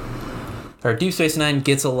or Deep Space Nine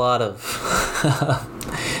gets a lot of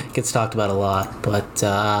gets talked about a lot, but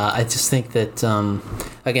I just think that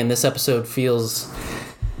again, this episode feels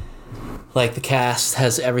like the cast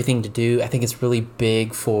has everything to do. I think it's really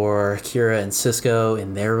big for Kira and Sisko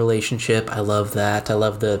in their relationship. I love that. I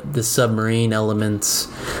love the submarine elements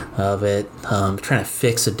of it. Trying to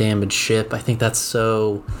fix a damaged ship. I think that's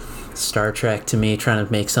so Star Trek to me, trying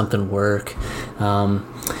to make something work. And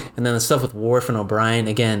then the stuff with Worf and O'Brien.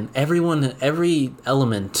 Again, every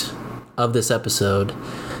element of this episode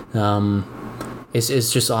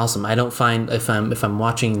is just awesome. I don't find if I'm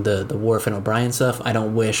watching the Worf and O'Brien stuff, I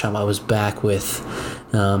don't wish I was back with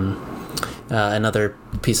another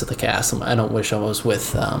piece of the cast. I don't wish I was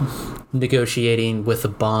with negotiating with a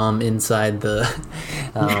bomb inside the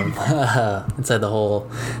inside the hole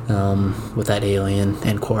with that alien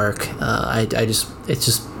and Quark. It's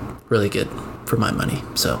just really good for my money.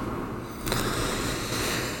 So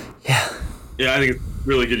yeah, I think it's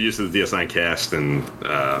really good use of the DS9 cast and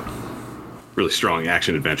really strong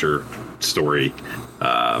action adventure story.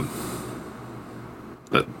 But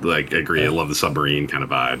I agree. I love the submarine kind of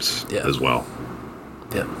vibes as well.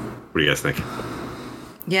 Yeah. What do you guys think?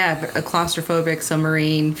 Yeah, a claustrophobic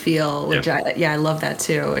submarine feel, which I love that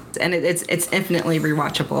too. And it's infinitely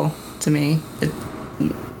rewatchable to me.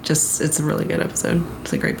 It's a really good episode.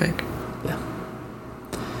 It's a great pick. Yeah.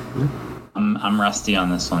 I'm rusty on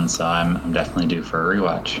this one, so I'm definitely due for a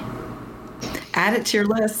rewatch. Add it to your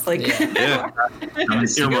list, Yeah.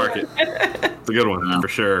 Earmark it. It's a good one for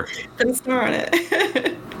sure. Put a star on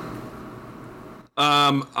it.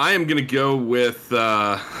 I am gonna go with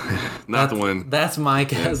not the one. That's my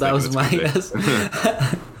guess. That was my guess.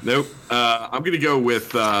 Nope. I'm gonna go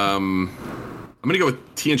with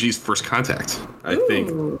TNG's First Contact. I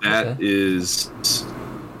think that is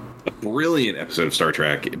a brilliant episode of Star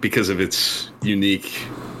Trek because of its unique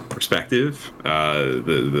perspective.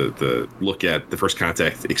 The look at the First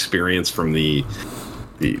Contact experience from the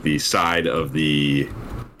side of the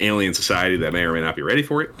alien society that may or may not be ready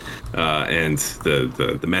for it, and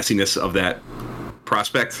the messiness of that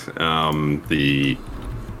prospect.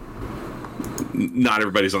 Not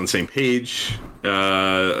everybody's on the same page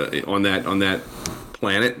on that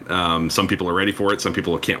planet. Some people are ready for it. Some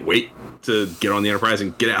people can't wait to get on the Enterprise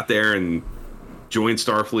and get out there and join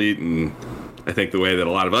Starfleet. And I think the way that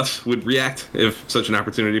a lot of us would react if such an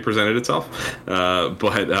opportunity presented itself.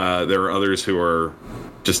 But there are others who are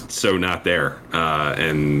just so not there.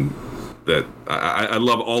 And that I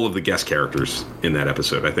love all of the guest characters in that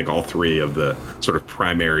episode. I think all three of the sort of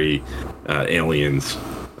primary aliens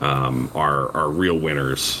are real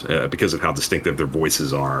winners because of how distinctive their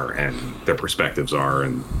voices are and their perspectives are,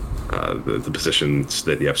 and the positions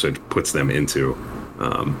that the episode puts them into.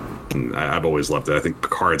 I've always loved it. I think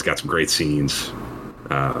Picard's got some great scenes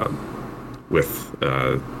with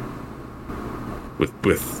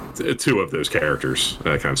two of those characters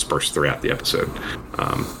kind of dispersed throughout the episode.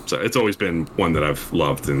 So it's always been one that I've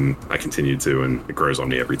loved, and I continue to, and it grows on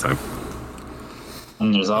me every time.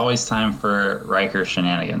 And there's always time for Riker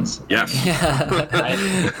shenanigans. Yeah.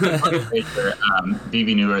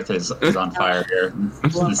 BB Newirth is on fire here.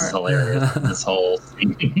 This is hilarious. This whole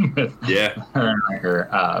scene with her and Riker.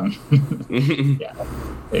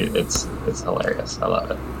 It's hilarious. I love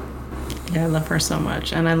it. Yeah, I love her so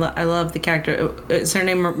much, and I love the character. Is her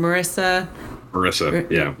name Marissa? Marissa,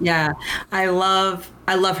 yeah. Yeah, I love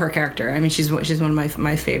her character. I mean, she's one of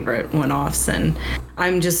my favorite one-offs, and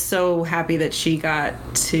I'm just so happy that she got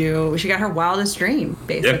her wildest dream,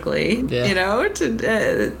 basically. Yeah. You know,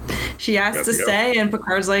 she asked to stay, and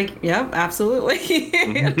Picard's like, "Yep, absolutely."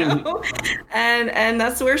 You know, and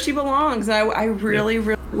that's where she belongs. I really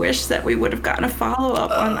wish that we would have gotten a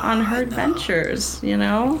follow-up on her adventures. You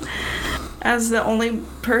know, as the only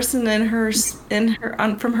person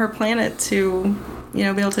from her planet to, you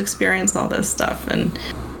know, be able to experience all this stuff,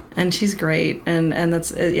 and she's great, and that's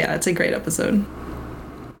it's a great episode.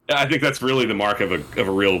 I think that's really the mark of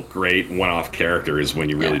a real great one-off character, is when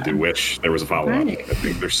you really do wish there was a follow-up. Right. I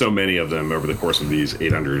think there's so many of them over the course of these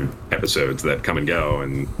 800 episodes that come and go,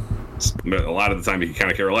 and a lot of the time you can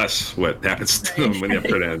kind of care less what happens to them when the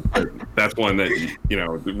episode ends. But that's one that, you know,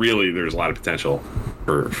 really there's a lot of potential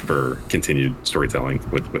for continued storytelling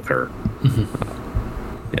with her.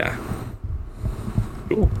 Mm-hmm. Yeah.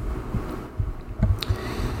 Cool.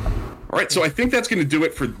 All right, so I think that's going to do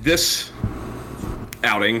it for this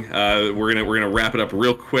outing. We're gonna wrap it up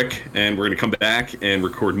real quick, and we're gonna come back and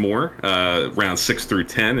record more rounds 6 through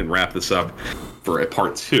 10 and wrap this up for a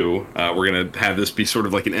part 2. We're going to have this be sort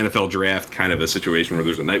of like an NFL draft kind of a situation where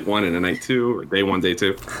there's a night 1 and a night 2, or day 1, day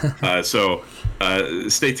 2. So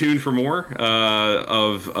stay tuned for more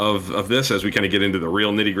of this as we kind of get into the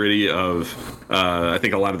real nitty gritty of, I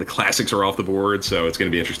think a lot of the classics are off the board. So it's going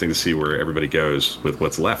to be interesting to see where everybody goes with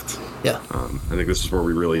what's left. Yeah. I think this is where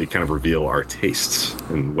we really kind of reveal our tastes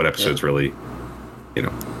and what episodes really,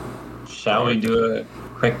 Shall we do a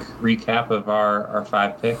quick recap of our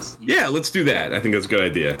 5 picks? Yeah, let's do that. I think that's a good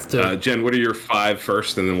idea. Jen, what are your 5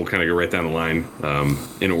 first, and then we'll kind of go right down the line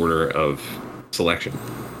in order of selection.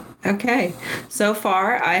 Okay. So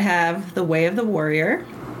far, I have The Way of the Warrior,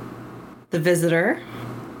 The Visitor,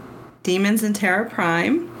 Demons in Terra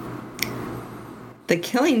Prime, The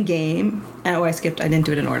Killing Game. Oh, I skipped. I didn't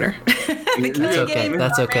do it in order. The Killing Game.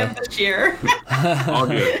 That's okay. This year. All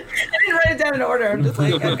good. I didn't write it down in order. I'm just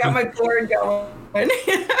like, I've got my board going.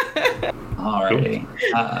 Alrighty.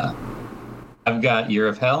 I've got Year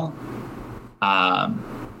of Hell,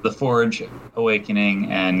 The Forge,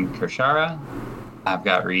 Awakening, and Kershara. I've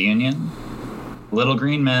got Reunion, Little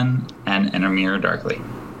Green Men, and In a Mirror Darkly.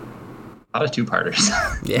 A lot of 2-parters.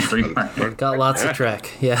 Yeah. 3-parters. Got lots of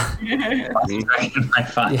Trek. Yeah. My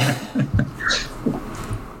 5. Yeah.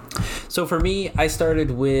 So for me, I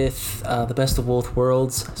started with The Best of Both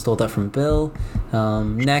Worlds. Stole that from Bill.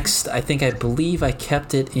 Next, I believe I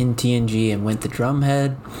kept it in TNG and went the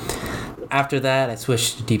Drumhead. After that, I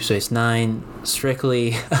switched to Deep Space Nine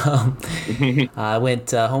strictly. I went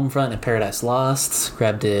Homefront and Paradise Lost.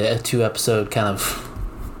 Grabbed a 2-episode kind of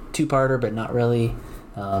 2-parter, but not really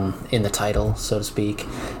in the title, so to speak.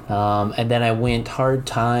 And then I went Hard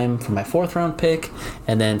Time for my 4th round pick.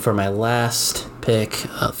 And then for my last pick,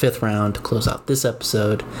 5th round, to close out this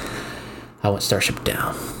episode, I went Starship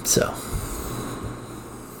Down. So...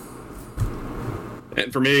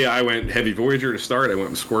 And for me, I went Heavy Voyager to start. I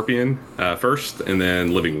went with Scorpion first, and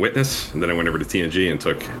then Living Witness, and then I went over to TNG and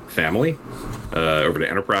took Family, over to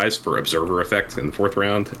Enterprise for Observer Effect in the 4th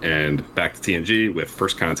round, and back to TNG with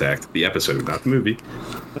First Contact, the episode, not the movie,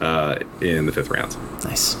 in the 5th round.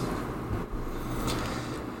 Nice.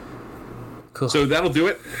 Cool. So that'll do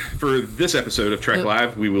it for this episode of Trek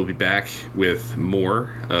Live. We will be back with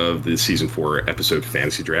more of the Season 4 episode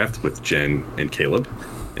Fantasy Draft with Jen and Caleb,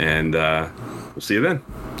 and we'll see you then.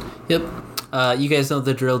 Yep. You guys know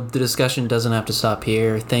the drill. The discussion doesn't have to stop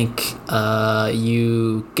here. Thank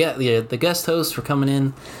you get the guest host for coming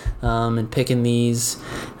in and picking these.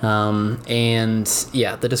 And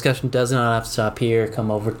yeah, the discussion does not have to stop here. Come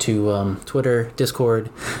over to Twitter,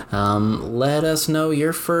 Discord. Let us know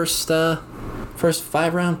your first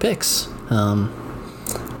 5-round picks.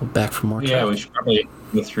 Back for more. Yeah, we should probably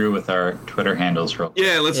go through with our Twitter handles real quick.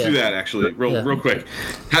 Yeah, let's do that actually, real quick.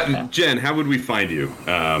 Jen, how would we find you?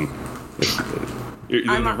 There's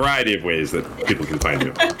a variety of ways that people can find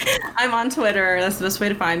you. I'm on Twitter. That's the best way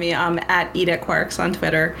to find me. I'm at EatAtQuarks on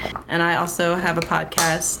Twitter. And I also have a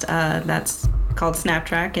podcast that's called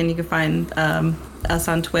Snaptrack, and you can find us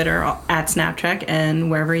on Twitter at Snaptrack and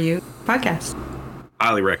wherever you podcast.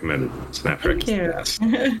 Highly recommended. Snaptrack.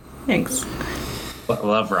 Thank you. Thanks.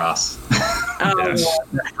 Love Ross. Yes.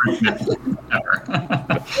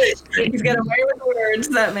 He's got a way with words,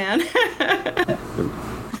 that man.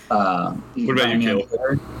 What about you,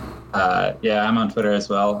 Caleb? Yeah, I'm on Twitter as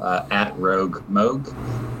well, at Rogue Moog,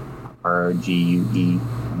 RGUEMOGH.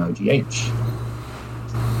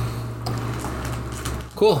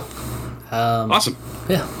 Cool. Awesome.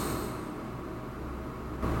 Yeah.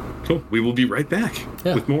 Cool. We will be right back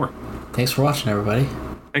with more. Thanks for watching, everybody.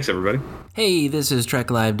 Thanks, everybody. Hey, this is Trek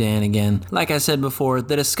Live Dan again. Like I said before,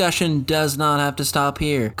 the discussion does not have to stop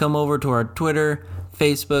here. Come over to our Twitter,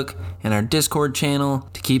 Facebook, and our Discord channel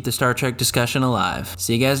to keep the Star Trek discussion alive.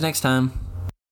 See you guys next time.